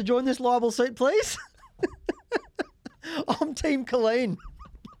 I'd like to join this libel suit, please. I'm Team Colleen.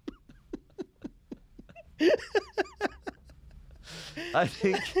 I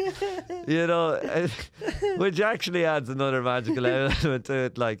think, which actually adds another magical element to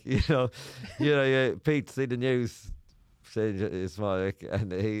it. Like, Pete see the news, say it's small,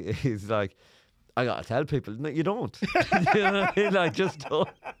 and he's like, I gotta tell people. No, you don't. You know what I mean? Like, just don't.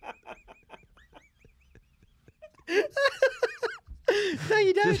 No,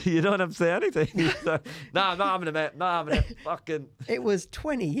 you don't. You don't have to say anything. No, I'm not having a mate. Not having a fucking. It was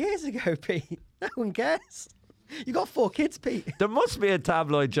 20 years ago, Pete. No one cares. You got 4 kids, Pete. There must be a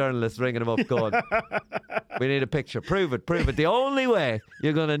tabloid journalist ringing him up going, we need a picture. Prove it. The only way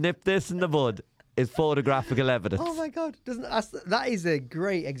you're going to nip this in the bud is photographical evidence. Oh my God. That is a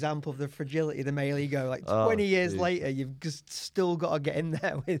great example of the fragility of the male ego. Like 20 years later, you've just still got to get in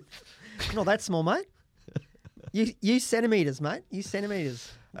there with, not that small, mate. Use centimetres, mate. Use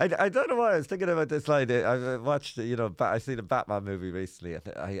centimetres. I don't know why I was thinking about this. Like, I watched, I seen a Batman movie recently. And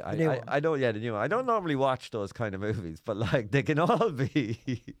I know, the new one. I don't normally watch those kind of movies, but like they can all be,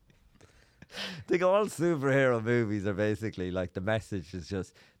 all superhero movies are basically like the message is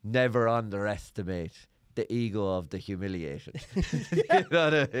just never underestimate the ego of the humiliated. You know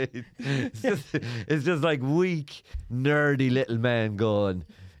what I mean? It's just like weak, nerdy little men going,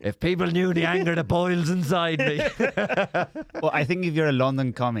 if people knew the anger that boils inside me. Well, I think if you're a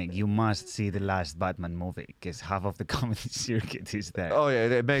London comic, you must see the last Batman movie because half of the comedy circuit is there. Oh yeah,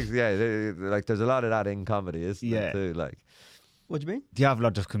 it makes like there's a lot of that in comedy, isn't Yeah. it? Too, like. What do you mean? Do you have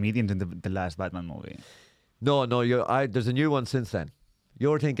lots of comedians in the last Batman movie? No, there's a new one since then.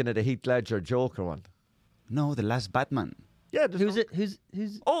 You're thinking of the Heath Ledger Joker one. No, the last Batman. Yeah, Who's it? Who's?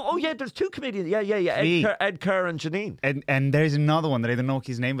 Oh yeah, there's 2 comedians. Yeah. Ed Kerr and Janine. And there's another one that I don't know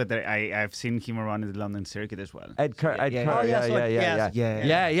his name, but I've seen him around in the London circuit as well. Ed Kerr. Yeah.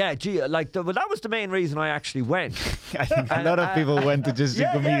 Gee, that was the main reason I actually went. I think a lot of people went to just see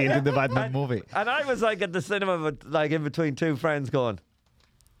comedians in the Batman movie. And I was like at the cinema, but like in between 2 friends going,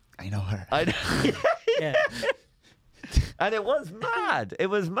 I know her. Yeah. And it was mad. It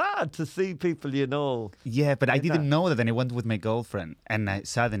was mad to see people, Yeah, but I didn't know that. And I went with my girlfriend, and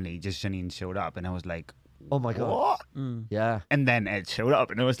suddenly just Janine showed up, and I was like, oh my God. what? Yeah. And then Ed showed up,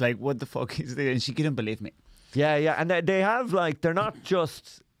 and I was like, what the fuck is this? And she couldn't believe me. Yeah. And they have like, they're not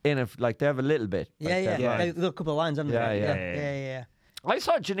just in it, like they have a little bit. Like, Yeah. Yeah. They've got a couple of lines, haven't they? Yeah. I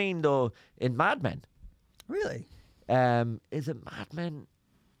saw Janine though in Mad Men. Really? Is it Mad Men?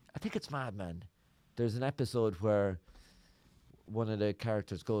 I think it's Mad Men. There's an episode where one of the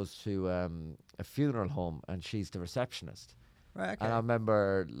characters goes to a funeral home and she's the receptionist. Right. Okay. And I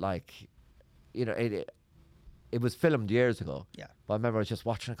remember, like, it was filmed years ago. Yeah. But I remember I was just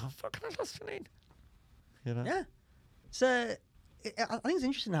watching it going, fucking hell, that's Janine. Yeah. So I think it's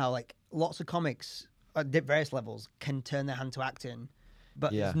interesting how like lots of comics at various levels can turn their hand to acting,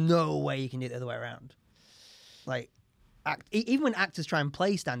 but there's no way you can do it the other way around. Like, even when actors try and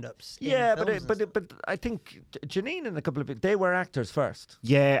play stand-ups. Yeah, but I think Janine and a couple of people, they were actors first.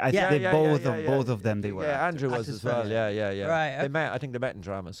 Yeah, I think both of them they were. Yeah, Andrew was as well. Yeah. Right. I think they met in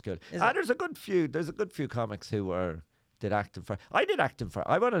drama school. There's a good few comics who did acting for. I did acting for.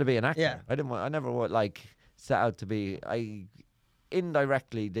 I wanted to be an actor. Yeah. I never like set out to be. I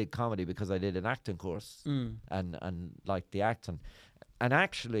indirectly did comedy because I did an acting course and liked the acting, and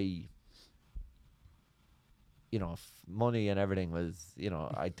actually, money and everything was,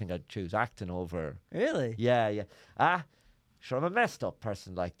 I think I'd choose acting over. Really? Yeah. Sure, I'm a messed up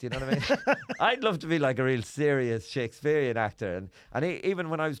person, like, do you know what I mean? I'd love to be like a real serious Shakespearean actor. And even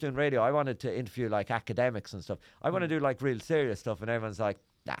when I was doing radio, I wanted to interview like academics and stuff. I want to do like real serious stuff, and everyone's like,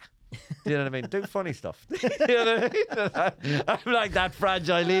 nah. Do you know what I mean? Do funny stuff. You know what I mean? I'm like that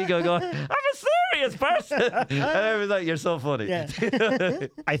fragile ego going, I'm a funniest person. And I was like, you're so funny. Yeah.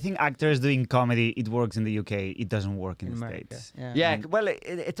 I think actors doing comedy, it works in the UK. It doesn't work in the America. States. Yeah. Yeah, well,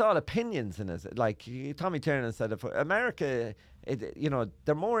 it's all opinions in it. Like Tommy Tiernan said, for America,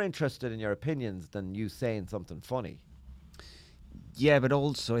 they're more interested in your opinions than you saying something funny. Yeah, but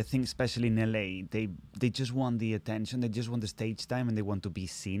also I think especially in LA, they just want the attention. They just want the stage time, and they want to be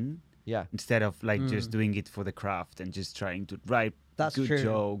seen. Yeah. Instead of like just doing it for the craft and just trying to write That's good true.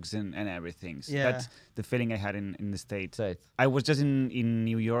 jokes and everything. So Yeah. that's the feeling I had in the States. States. I was just in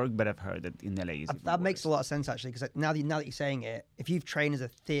New York, but I've heard that in LA is even That makes worse. a lot of sense actually, because now that you're saying it, if you've trained as a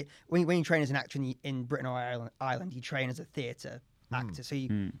when you train as an actor in Britain or Ireland, you train as a theatre actor. So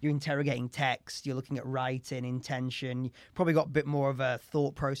you're interrogating text, you're looking at writing, intention. You probably got a bit more of a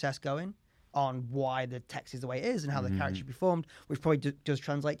thought process going on why the text is the way it is and how the character should be formed, which probably does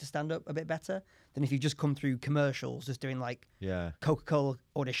translate to stand up a bit better than if you just come through commercials, just doing like Coca-Cola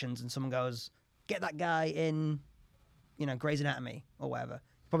auditions, and someone goes, "Get that guy in, Grey's Anatomy or whatever."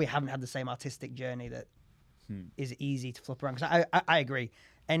 You probably haven't had the same artistic journey that is easy to flip around. Because I agree.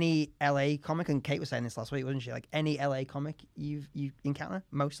 Any LA comic, and Kate was saying this last week, wasn't she? Like any LA comic you encounter,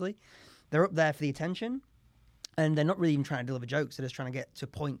 mostly, they're up there for the attention, and they're not really even trying to deliver jokes. They're just trying to get to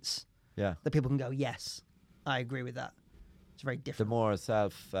points that people can go, yes, I agree with that. It's very The different. more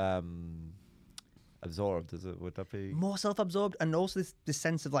absorbed, would that be? More self-absorbed, and also this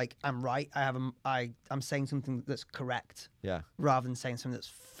sense of like, I'm right. I'm saying something that's correct, Yeah. rather than saying something that's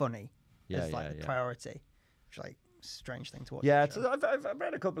funny. Yeah, as like yeah, the yeah. priority. Which is like a strange thing to watch. Yeah, on a show. I've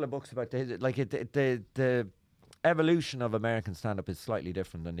read a couple of books about the evolution of American stand-up is slightly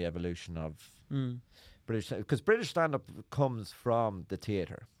different than the evolution of British, because British stand-up comes from the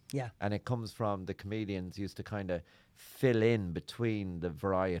theatre. Yeah. And it comes from the comedians used to kind of fill in between the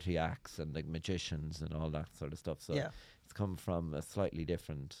variety acts and the magicians and all that sort of stuff. So it's come from a slightly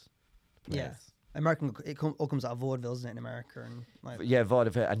different place. Yeah. American, all comes out of vaudeville, doesn't it, in America? And like, Yeah,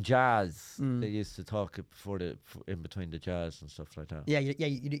 vaudeville and jazz. They used to talk in between the jazz and stuff like that. yeah,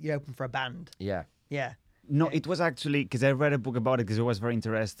 you open for a band. Yeah. Yeah. No, it was actually because I read a book about it because I was very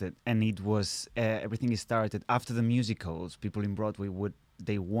interested, and it was everything started after the musicals. People in Broadway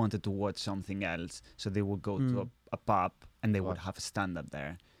they wanted to watch something else, so they would go to a pub and they would have a stand up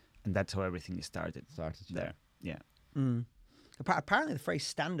there, and that's how everything started there. Yeah. Apparently, the phrase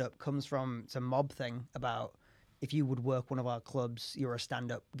 "stand up" comes from some mob thing about if you would work one of our clubs, you're a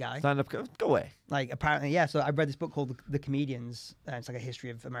stand up guy. Stand up, go away. Like apparently, yeah. So I read this book called The Comedians, and it's like a history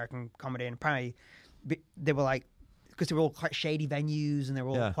of American comedy, and apparently they were like, because they were all quite shady venues, and they were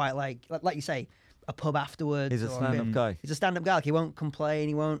all quite like you say, a pub afterwards. He's a stand-up guy. He's a stand-up guy. Like he won't complain.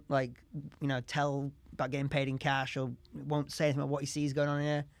 He won't tell about getting paid in cash, or won't say anything about what he sees going on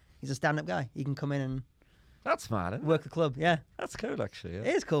here. He's a stand-up guy. He can come in and That's mad, isn't it? work the club. Yeah, That's cool, actually. Yeah.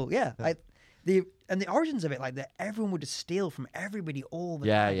 it is cool. Yeah, the origins of it, like that, everyone would just steal from everybody all the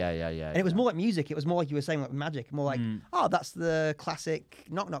time. Yeah. And it was more like music. It was more like you were saying, like magic. More like, oh, that's the classic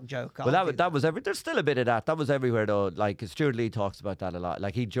knock joke. Well, that was there's still a bit of that. That was everywhere though. Like Stuart Lee talks about that a lot.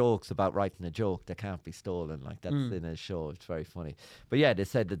 Like he jokes about writing a joke that can't be stolen. Like that's in his show. It's very funny. But yeah, they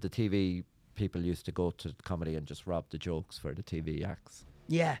said that the TV people used to go to comedy and just rob the jokes for the TV acts.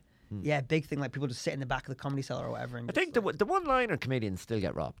 Yeah. Yeah, big thing. Like people just sit in the back of the comedy cellar or whatever. And I think the one-liner comedians still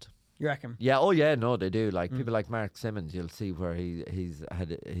get robbed. You reckon? Yeah. Oh yeah. No, they do. Like people like Mark Simmons, you'll see where he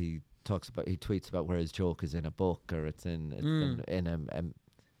tweets about where his joke is in a book or it's in a meme.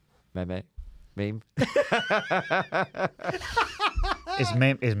 It's meme. It's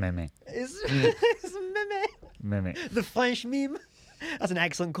meme. It's a meme. Meme. The French meme. That's an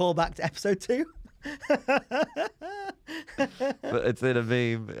excellent callback to episode 2. But it's in a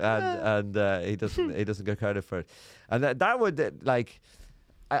meme, and he doesn't get credit for it, and that would like.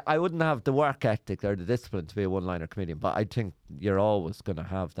 I wouldn't have the work ethic or the discipline to be a one-liner comedian, but I think you're always going to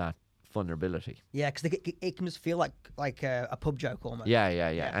have that vulnerability. Yeah, because it can just feel like a pub joke almost. Yeah.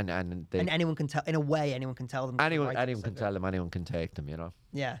 And anyone can tell. In a way, anyone can tell them. anyone can tell them, anyone can take them. You know.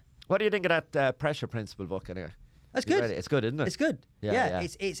 Yeah. What do you think of that Pressure Principle book anyway? That's You good. read it? It's good, isn't it? It's good. Yeah.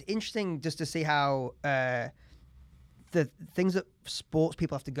 It's interesting just to see how the things that sports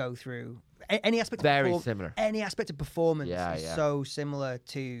people have to go through. Any aspect Very of similar. Any aspect of performance Yeah, is yeah. so similar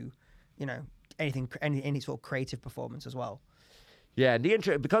to, any sort of creative performance as well. Yeah,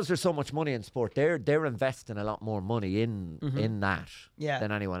 and because there's so much money in sport, they're investing a lot more money in that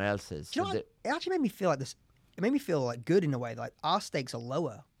than anyone else is. Do you know what? It actually made me feel like this. It made me feel like good in a way. Like our stakes are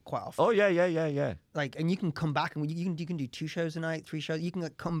lower quite often. Oh yeah. Like, and you can come back and you can do 2 shows a night, 3 shows. You can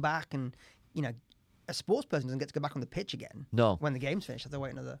come back and a sports person doesn't get to go back on the pitch again. No. When the game's finished, they have to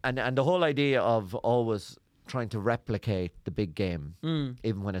wait another. And the whole idea of always trying to replicate the big game,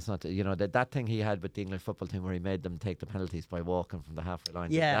 even when it's not. That thing he had with the English football team where he made them take the penalties by walking from the halfway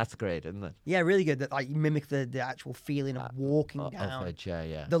line. Yeah. That's great, isn't it? Yeah, really good. That like you mimic the actual feeling of walking down. Of it,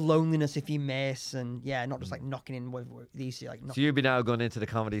 yeah. The loneliness if you miss, and not just like knocking in with these like. So you'd be now going into the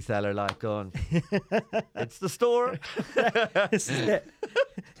Comedy Cellar like going, it's the store. This is it.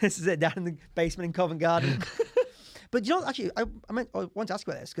 This is it down in the basement in Covent Garden. But actually, I want to ask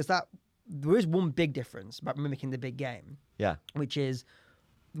you about this because there is one big difference about mimicking the big game. Yeah. Which is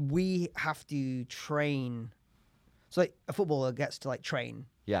we have to train. So like a footballer gets to like train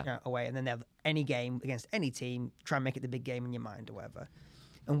away, and then they have any game against any team, try and make it the big game in your mind or whatever.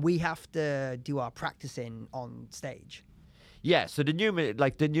 And we have to do our practicing on stage. Yeah, so the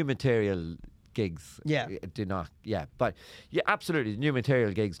new material gigs do not. Yeah, but yeah, absolutely, the new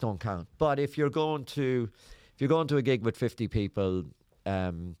material gigs don't count. But if you're going to a gig with 50 people,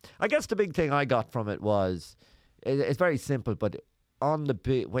 I guess the big thing I got from it was it's very simple. But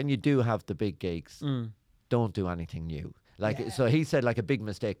when you do have the big gigs, don't do anything new. So he said like a big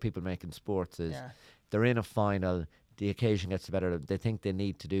mistake people make in sports is they're in a final. The occasion gets better. They think they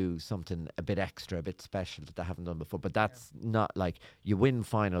need to do something a bit extra, a bit special that they haven't done before. But that's not like you win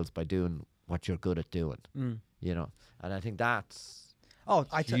finals by doing what you're good at doing, And I think that's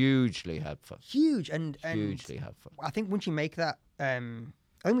hugely helpful. Huge and hugely helpful. I think once you make that, I think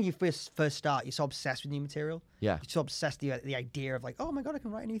when you first start, you're so obsessed with new material. Yeah, you're so obsessed with the idea of like, oh my god, I can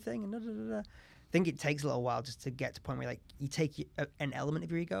write a new thing and da, da, da, da. I think it takes a little while just to get to the point where like you take an element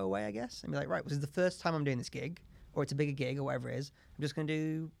of your ego away, I guess, and be like, right, this is the first time I'm doing this gig. Or it's a bigger gig or whatever it is, I'm just going to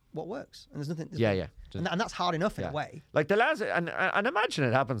do what works. And there's nothing... And that's hard enough in a way. Like the last... And imagine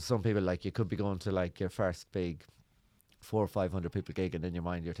it happens to some people, like you could be going to like your first big 400 or 500 people gig and in your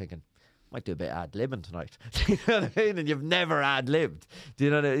mind you're thinking, might do a bit of ad-libbing tonight. Do you know what I mean? And you've never ad-libbed. Do you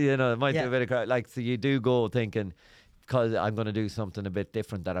know, it might do a bit of... Like, so you do go thinking, because I'm going to do something a bit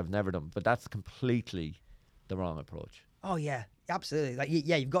different that I've never done. But that's completely the wrong approach. Oh, yeah. Absolutely. Like,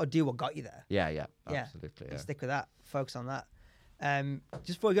 you've got to do what got you there. Yeah, absolutely. Yeah. Stick with that. Focus on that.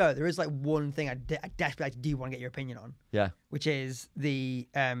 Just before we go, there is like one thing I desperately do want to get your opinion on. Yeah. Which is the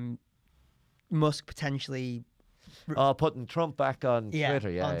Musk potentially... putting Trump back on Twitter.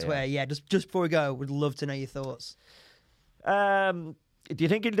 Yeah, on Twitter. Yeah. Just before we go, would love to know your thoughts. Do you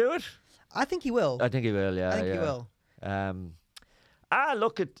think he'll do it? I think he will. I think he will, yeah. I think he will.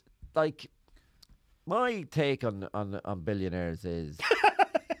 Look at, like... My take on billionaires is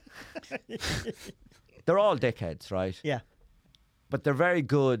they're all dickheads, right? Yeah. But they're very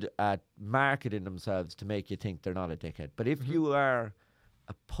good at marketing themselves to make you think they're not a dickhead. But if you are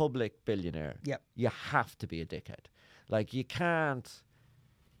a public billionaire, you have to be a dickhead. Like you can't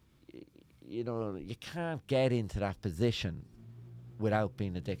get into that position without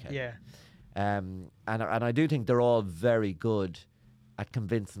being a dickhead. Yeah. And I do think they're all very good at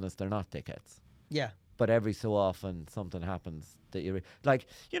convincing us they're not dickheads. Yeah. But every so often something happens that you you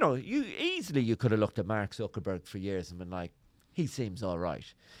could have looked at Mark Zuckerberg for years and been like, he seems all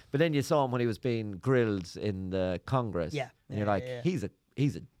right. But then you saw him when he was being grilled in the Congress. Yeah. And you're like, he's a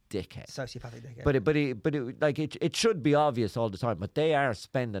dickhead. Sociopathic dickhead. But it should be obvious all the time. But they are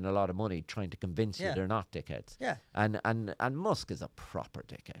spending a lot of money trying to convince you they're not dickheads. Yeah. And Musk is a proper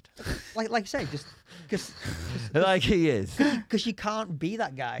dickhead. Like you say, just because like he is. Because you can't be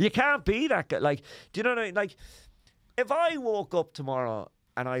that guy. You can't be that guy. Like, do you know what I mean? Like, if I woke up tomorrow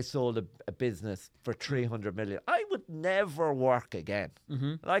and I sold a business for 300 million, I would never work again.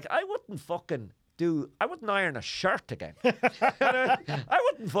 Mm-hmm. Like, I wouldn't iron a shirt again. I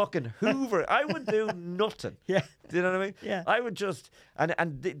wouldn't fucking hoover. I would do nothing. Yeah. Do you know what I mean? Yeah. I would just...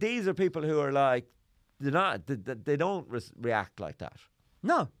 And these are people who are like... They don't react like that.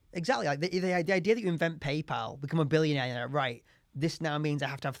 No, exactly. Like the idea that you invent PayPal, become a billionaire, right, this now means I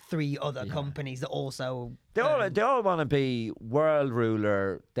have to have 3 other companies that also... They all want to be world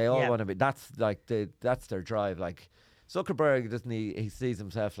ruler. They all want to be... That's their drive. Like... Zuckerberg, doesn't he sees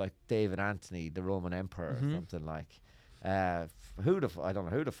himself like David Anthony, the Roman emperor, or something like. I don't know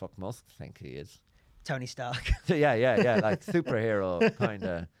who the fuck Musk think he is. Tony Stark. yeah, like superhero kind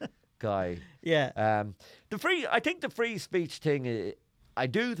of guy. Yeah. I think the free speech thing. I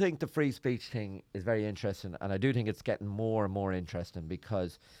do think the free speech thing is very interesting, and I do think it's getting more and more interesting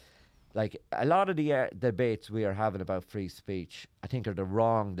because, like, a lot of the debates we are having about free speech, I think are the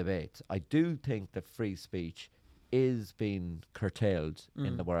wrong debates. I do think that free speech is being curtailed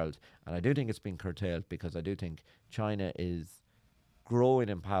in the world, and I do think it's been curtailed because I do think China is growing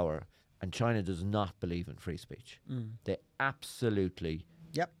in power, and China does not believe in free speech. They absolutely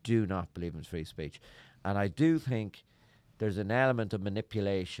do not believe in free speech, and I do think there's an element of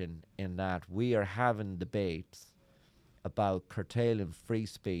manipulation in that we are having debates about curtailing free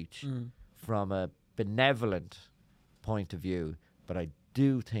speech from a benevolent point of view, but I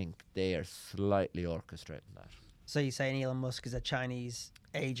do think they are slightly orchestrating that. So you're saying Elon Musk is a Chinese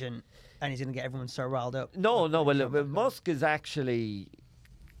agent and he's going to get everyone so riled up? No, well, Musk is actually,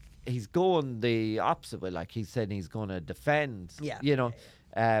 he's going the opposite way. Like, he's saying he's going to defend, you know.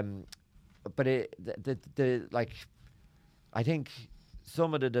 But like, I think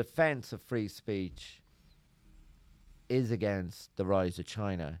some of the defense of free speech is against the rise of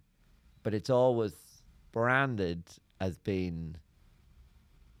China, but it's always branded as being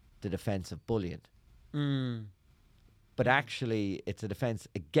the defense of bullying. But actually, it's a defense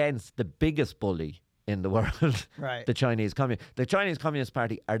against the biggest bully in the world, right? The Chinese Communist. The Chinese Communist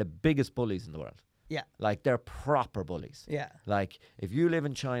Party are the biggest bullies in the world. Yeah. Like, they're proper bullies. Yeah. Like, if you live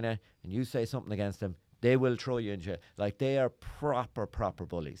in China and you say something against them, they will throw you in jail. Like, they are proper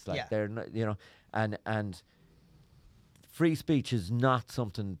bullies. Like, they're not, you know, and free speech is not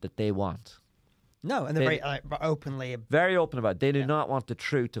something that they want. No, and they're very openly... Very open about it. They do not want the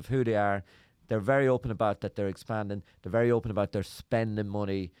truth of who they are. They're very open about that they're expanding. They're very open about their spending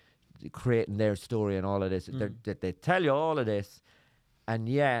money, creating their story and all of this. They tell you all of this, and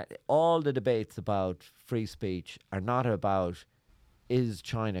yet all the debates about free speech are not about, is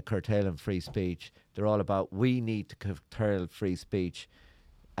China curtailing free speech? They're all about, we need to curtail free speech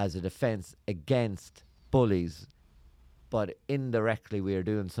as a defense against bullies. But indirectly, we are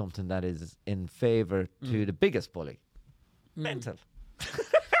doing something that is in favour to the biggest bully. Mental.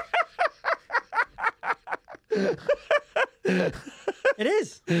 It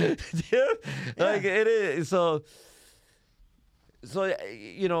is. Like, it is. So,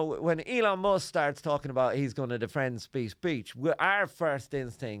 you know, when Elon Musk starts talking about he's going to defend free speech, our first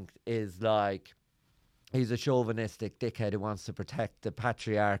instinct is like, he's a chauvinistic dickhead who wants to protect the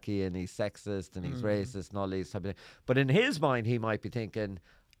patriarchy, and he's sexist and he's racist and all these type of things. But in his mind, he might be thinking,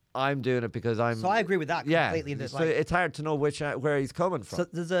 I'm doing it because I'm... So I agree with that completely. Yeah, so it's hard to know where he's coming from. So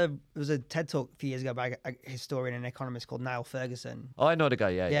there was a TED Talk a few years ago by a historian and economist called Niall Ferguson. Oh, I know the guy,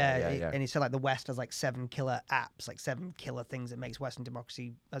 yeah. And he said, like, the West has, like, 7 killer apps, like 7 killer things that makes Western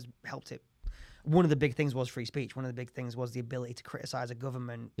democracy, has helped it. One of the big things was free speech. One of the big things was the ability to criticize a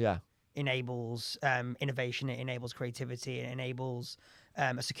government. Yeah. Enables innovation, it enables creativity, it enables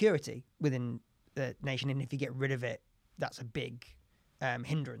a security within the nation. And if you get rid of it, that's a big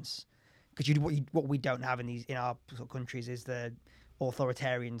hindrance. Because what we don't have in our sort of countries is the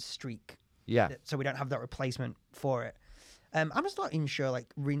authoritarian streak. Yeah. So we don't have that replacement for it. I'm just not even sure,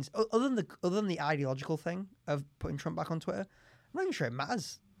 like, other than the ideological thing of putting Trump back on Twitter, I'm not even sure it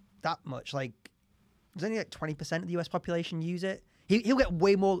matters that much. Like, there's only like 20% of the US population use it. He'll get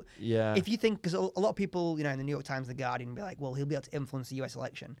way more. Yeah. If you think, because a lot of people, you know, in the New York Times, The Guardian, will be like, well, he'll be able to influence the US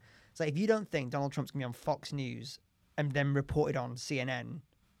election. So if you don't think Donald Trump's going to be on Fox News and then reported on CNN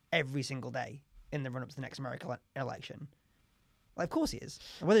every single day in the run up to the next American election, like, of course he is.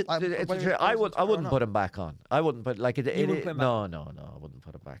 I wouldn't put him back on. I wouldn't put, like, no, I wouldn't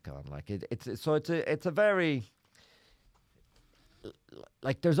put him back on. Like, it's a very,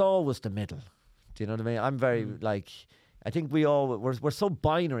 like, there's always the middle. Do you know what I mean? I'm very like, I think we're so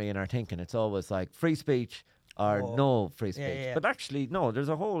binary in our thinking. It's always like free speech or no free speech. Yeah. But actually, no, there's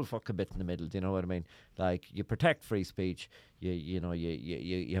a whole fucking bit in the middle. Do you know what I mean? Like, you protect free speech. You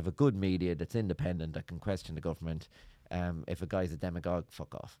have a good media that's independent, that can question the government. If a guy's a demagogue,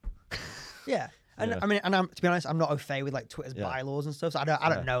 fuck off. Yeah. And I mean, to be honest, I'm not au fait with, like, Twitter's bylaws and stuff. So I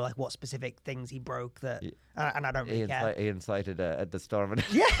don't know, like, what specific things he broke that, and I don't really care. He incited the storm.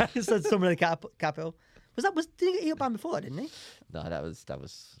 Yeah, he said something in the Capitol. Didn't he get banned before that, didn't he? No, that was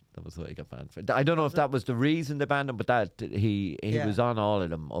what he got banned for. I don't know if that was the reason they banned him, but that he was on all of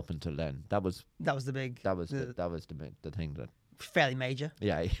them up until then. That was the big. That was the thing that fairly major.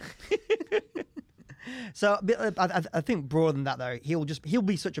 Yeah. So I think broader than that, though, he'll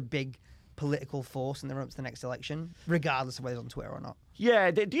be such a big political force in the run up to the next election, regardless of whether he's on Twitter or not.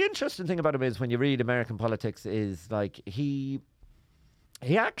 Yeah, the interesting thing about him is, when you read American politics, is like he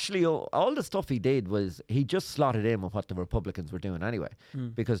actually, all the stuff he did was he just slotted in with what the Republicans were doing anyway,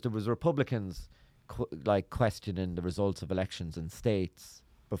 because there was Republicans questioning the results of elections in states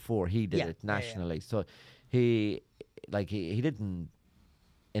before he did it nationally. So he didn't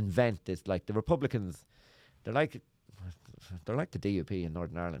invent this. Like, the Republicans, they're like the DUP in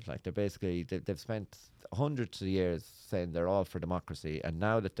Northern Ireland. Like, they're basically, they've spent hundreds of years saying they're all for democracy, and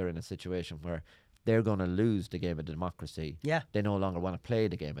now that they're in a situation where they're going to lose the game of democracy, they no longer want to play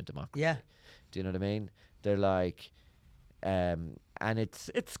the game of democracy. Yeah. Do you know what I mean? They're like, and it's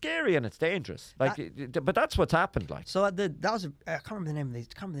scary and it's dangerous. Like, but that's what's happened. Like, So I can't remember the name of these.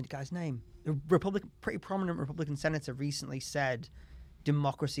 I can't remember the guy's name. A pretty prominent Republican senator recently said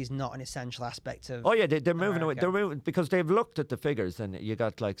democracy is not an essential aspect of. oh yeah, they're moving away. America. They're moving because they've looked at the figures, and you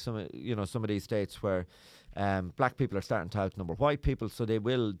got like some of these states where black people are starting to outnumber white people, so they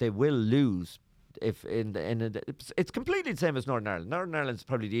will lose. If it's completely the same as Northern Ireland. Northern Ireland's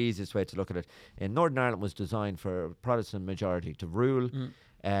probably the easiest way to look at it. And Northern Ireland was designed for a Protestant majority to rule.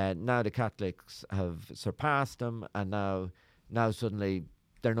 Now the Catholics have surpassed them, and now suddenly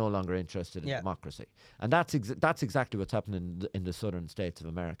they're no longer interested in democracy. And that's exactly what's happening in the southern states of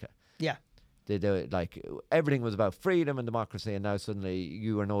America. Yeah. They do it like everything was about freedom and democracy, and now suddenly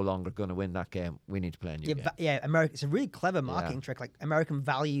you are no longer going to win that game. We need to play a new game. America. It's a really clever marketing trick. Like American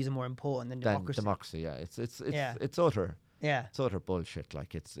values are more important than democracy. Yeah. It's utter. Yeah. It's utter bullshit.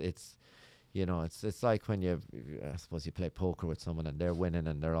 Like it's like when I suppose you play poker with someone and they're winning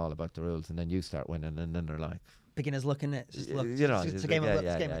and they're all about the rules, and then you start winning and then they're like beginners looking at it. Just look. You know, It's a game of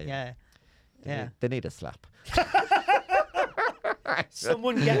yeah. They need a slap.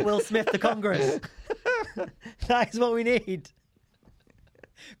 Someone get Will Smith to Congress. That is what we need.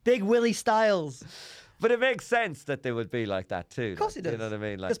 Big Willie Styles. But it makes sense that they would be like that too. Of course it does. You know what I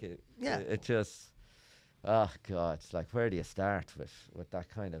mean? Like it just. Oh God! It's like, where do you start with that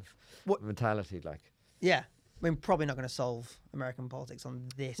kind of mentality? Like, yeah. I mean, probably not going to solve American politics on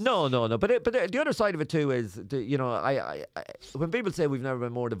this. No. But the other side of it too is, I when people say we've never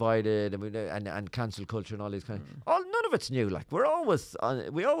been more divided and cancel culture and all these kind of, none of it's new. Like we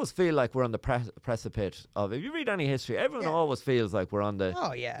always feel like we're on the precipice of. If you read any history, everyone always feels like we're on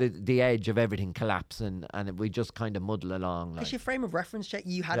the edge of everything collapsing, and we just kind of muddle along. It's your frame of reference.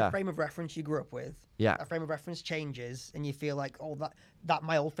 You had a frame of reference you grew up with. Yeah. That frame of reference changes, and you feel like, that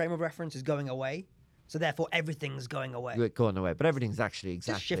my old frame of reference is going away. So therefore, everything's going away. Going away, but everything's actually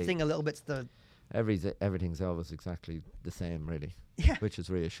exactly just shifting a little bit to the. Everything's always exactly the same, really. Yeah, which is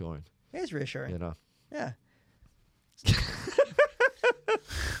reassuring. It is reassuring. You know. Yeah.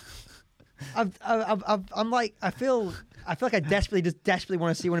 I'm like I feel like I desperately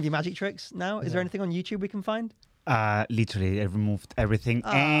want to see one of your magic tricks now. Is there anything on YouTube we can find? Literally, I removed everything,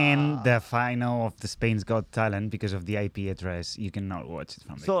 and the final of the Spain's Got Talent, because of the IP address, you cannot watch it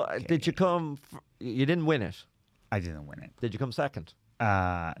from. So, did you come? You didn't win it. I didn't win it. Did you come second?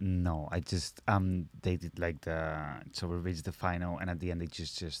 No, I just they did like so we reached the final, and at the end it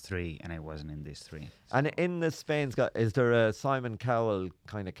just three, and I wasn't in these three. So. And in the Spain's Got, is there a Simon Cowell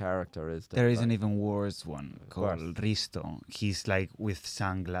kind of character? There is an even worse one called Risto. He's like with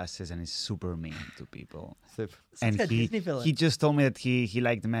sunglasses and he's super mean to people. And he just told me that he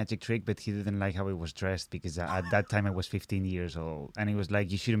liked the magic trick, but he didn't like how he was dressed, because at that time I was 15 years old, and he was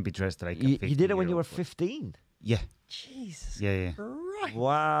like, you shouldn't be dressed like. You did it when you were 15. Yeah. Jesus. Yeah. Christ.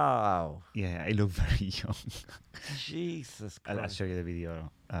 Wow. Yeah, I look very young. Jesus Christ. I'll show you the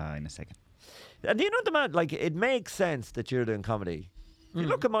video in a second. And do you know the man? Like, it makes sense that you're doing comedy. You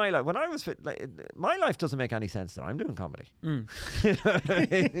look at my life. When I was my life doesn't make any sense that I'm doing comedy. You know what I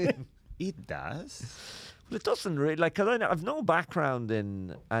mean? It does. Well, it doesn't really. Like, cause I've no background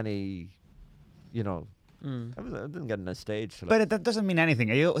in any, I didn't get on a stage. But that doesn't mean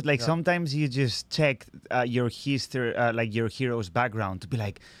anything. Sometimes you just check your history, like your hero's background, to be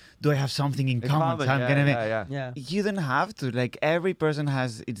like, do I have something in common? So I'm gonna You don't have to. Like, every person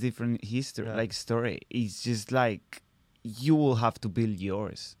has its different history, story. It's just like you will have to build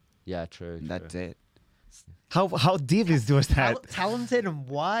yours. Yeah, true. That's it. How deep was that? Talented and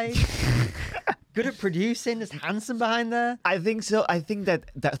wise. Good at producing, just handsome behind there. I think so. I think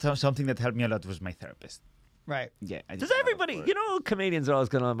that's something that helped me a lot was my therapist. Right. Yeah. Does everybody, comedians are always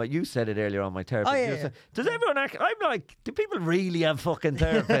going on, but you said it earlier on, my therapist. Oh, yeah. Does everyone act, I'm like, do people really have fucking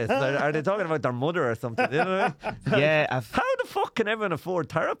therapists? Are they talking about their mother or something? You know what I mean? Yeah. How the fuck can everyone afford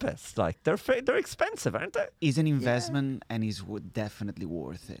therapists? Like, they're expensive, aren't they? It's an investment and it's definitely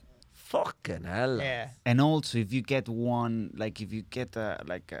worth it. Fucking hell. Yeah. And also, if you get one, if you get a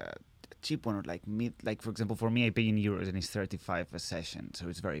cheap one, or for example, for me, I pay in euros and it's 35 a session, so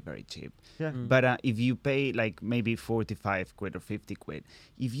it's very, very cheap. Yeah. But if you pay maybe 45 quid or 50 quid,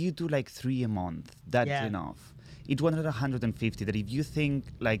 if you do 3 a month, that's enough. It's 150 that if you think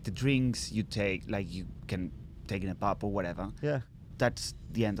the drinks you take, you can take in a pub or whatever, that's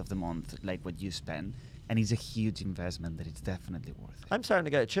the end of the month, what you spend. And it's a huge investment that it's definitely worth it. I'm starting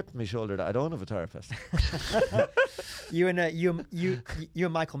to get a chip on my shoulder that I don't have a therapist. You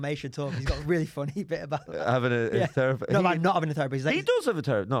and Michael May should talk. He's got a really funny bit about having a therapist. No, about not having a therapist. He does have a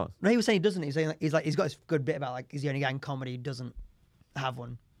therapist. No, he was saying he doesn't. He's saying he's got this good bit about he's the only guy in comedy who doesn't have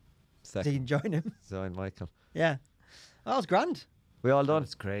one. So you can join him. Join Michael. Yeah, that was grand. We all done?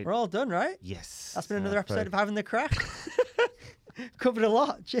 That's great. We're all done, right? Yes. That's been another episode of Having the Craic. Covered a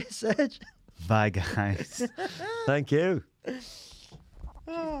lot. Cheers, Serge. Bye, guys. Thank you.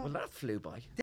 Well, that flew by.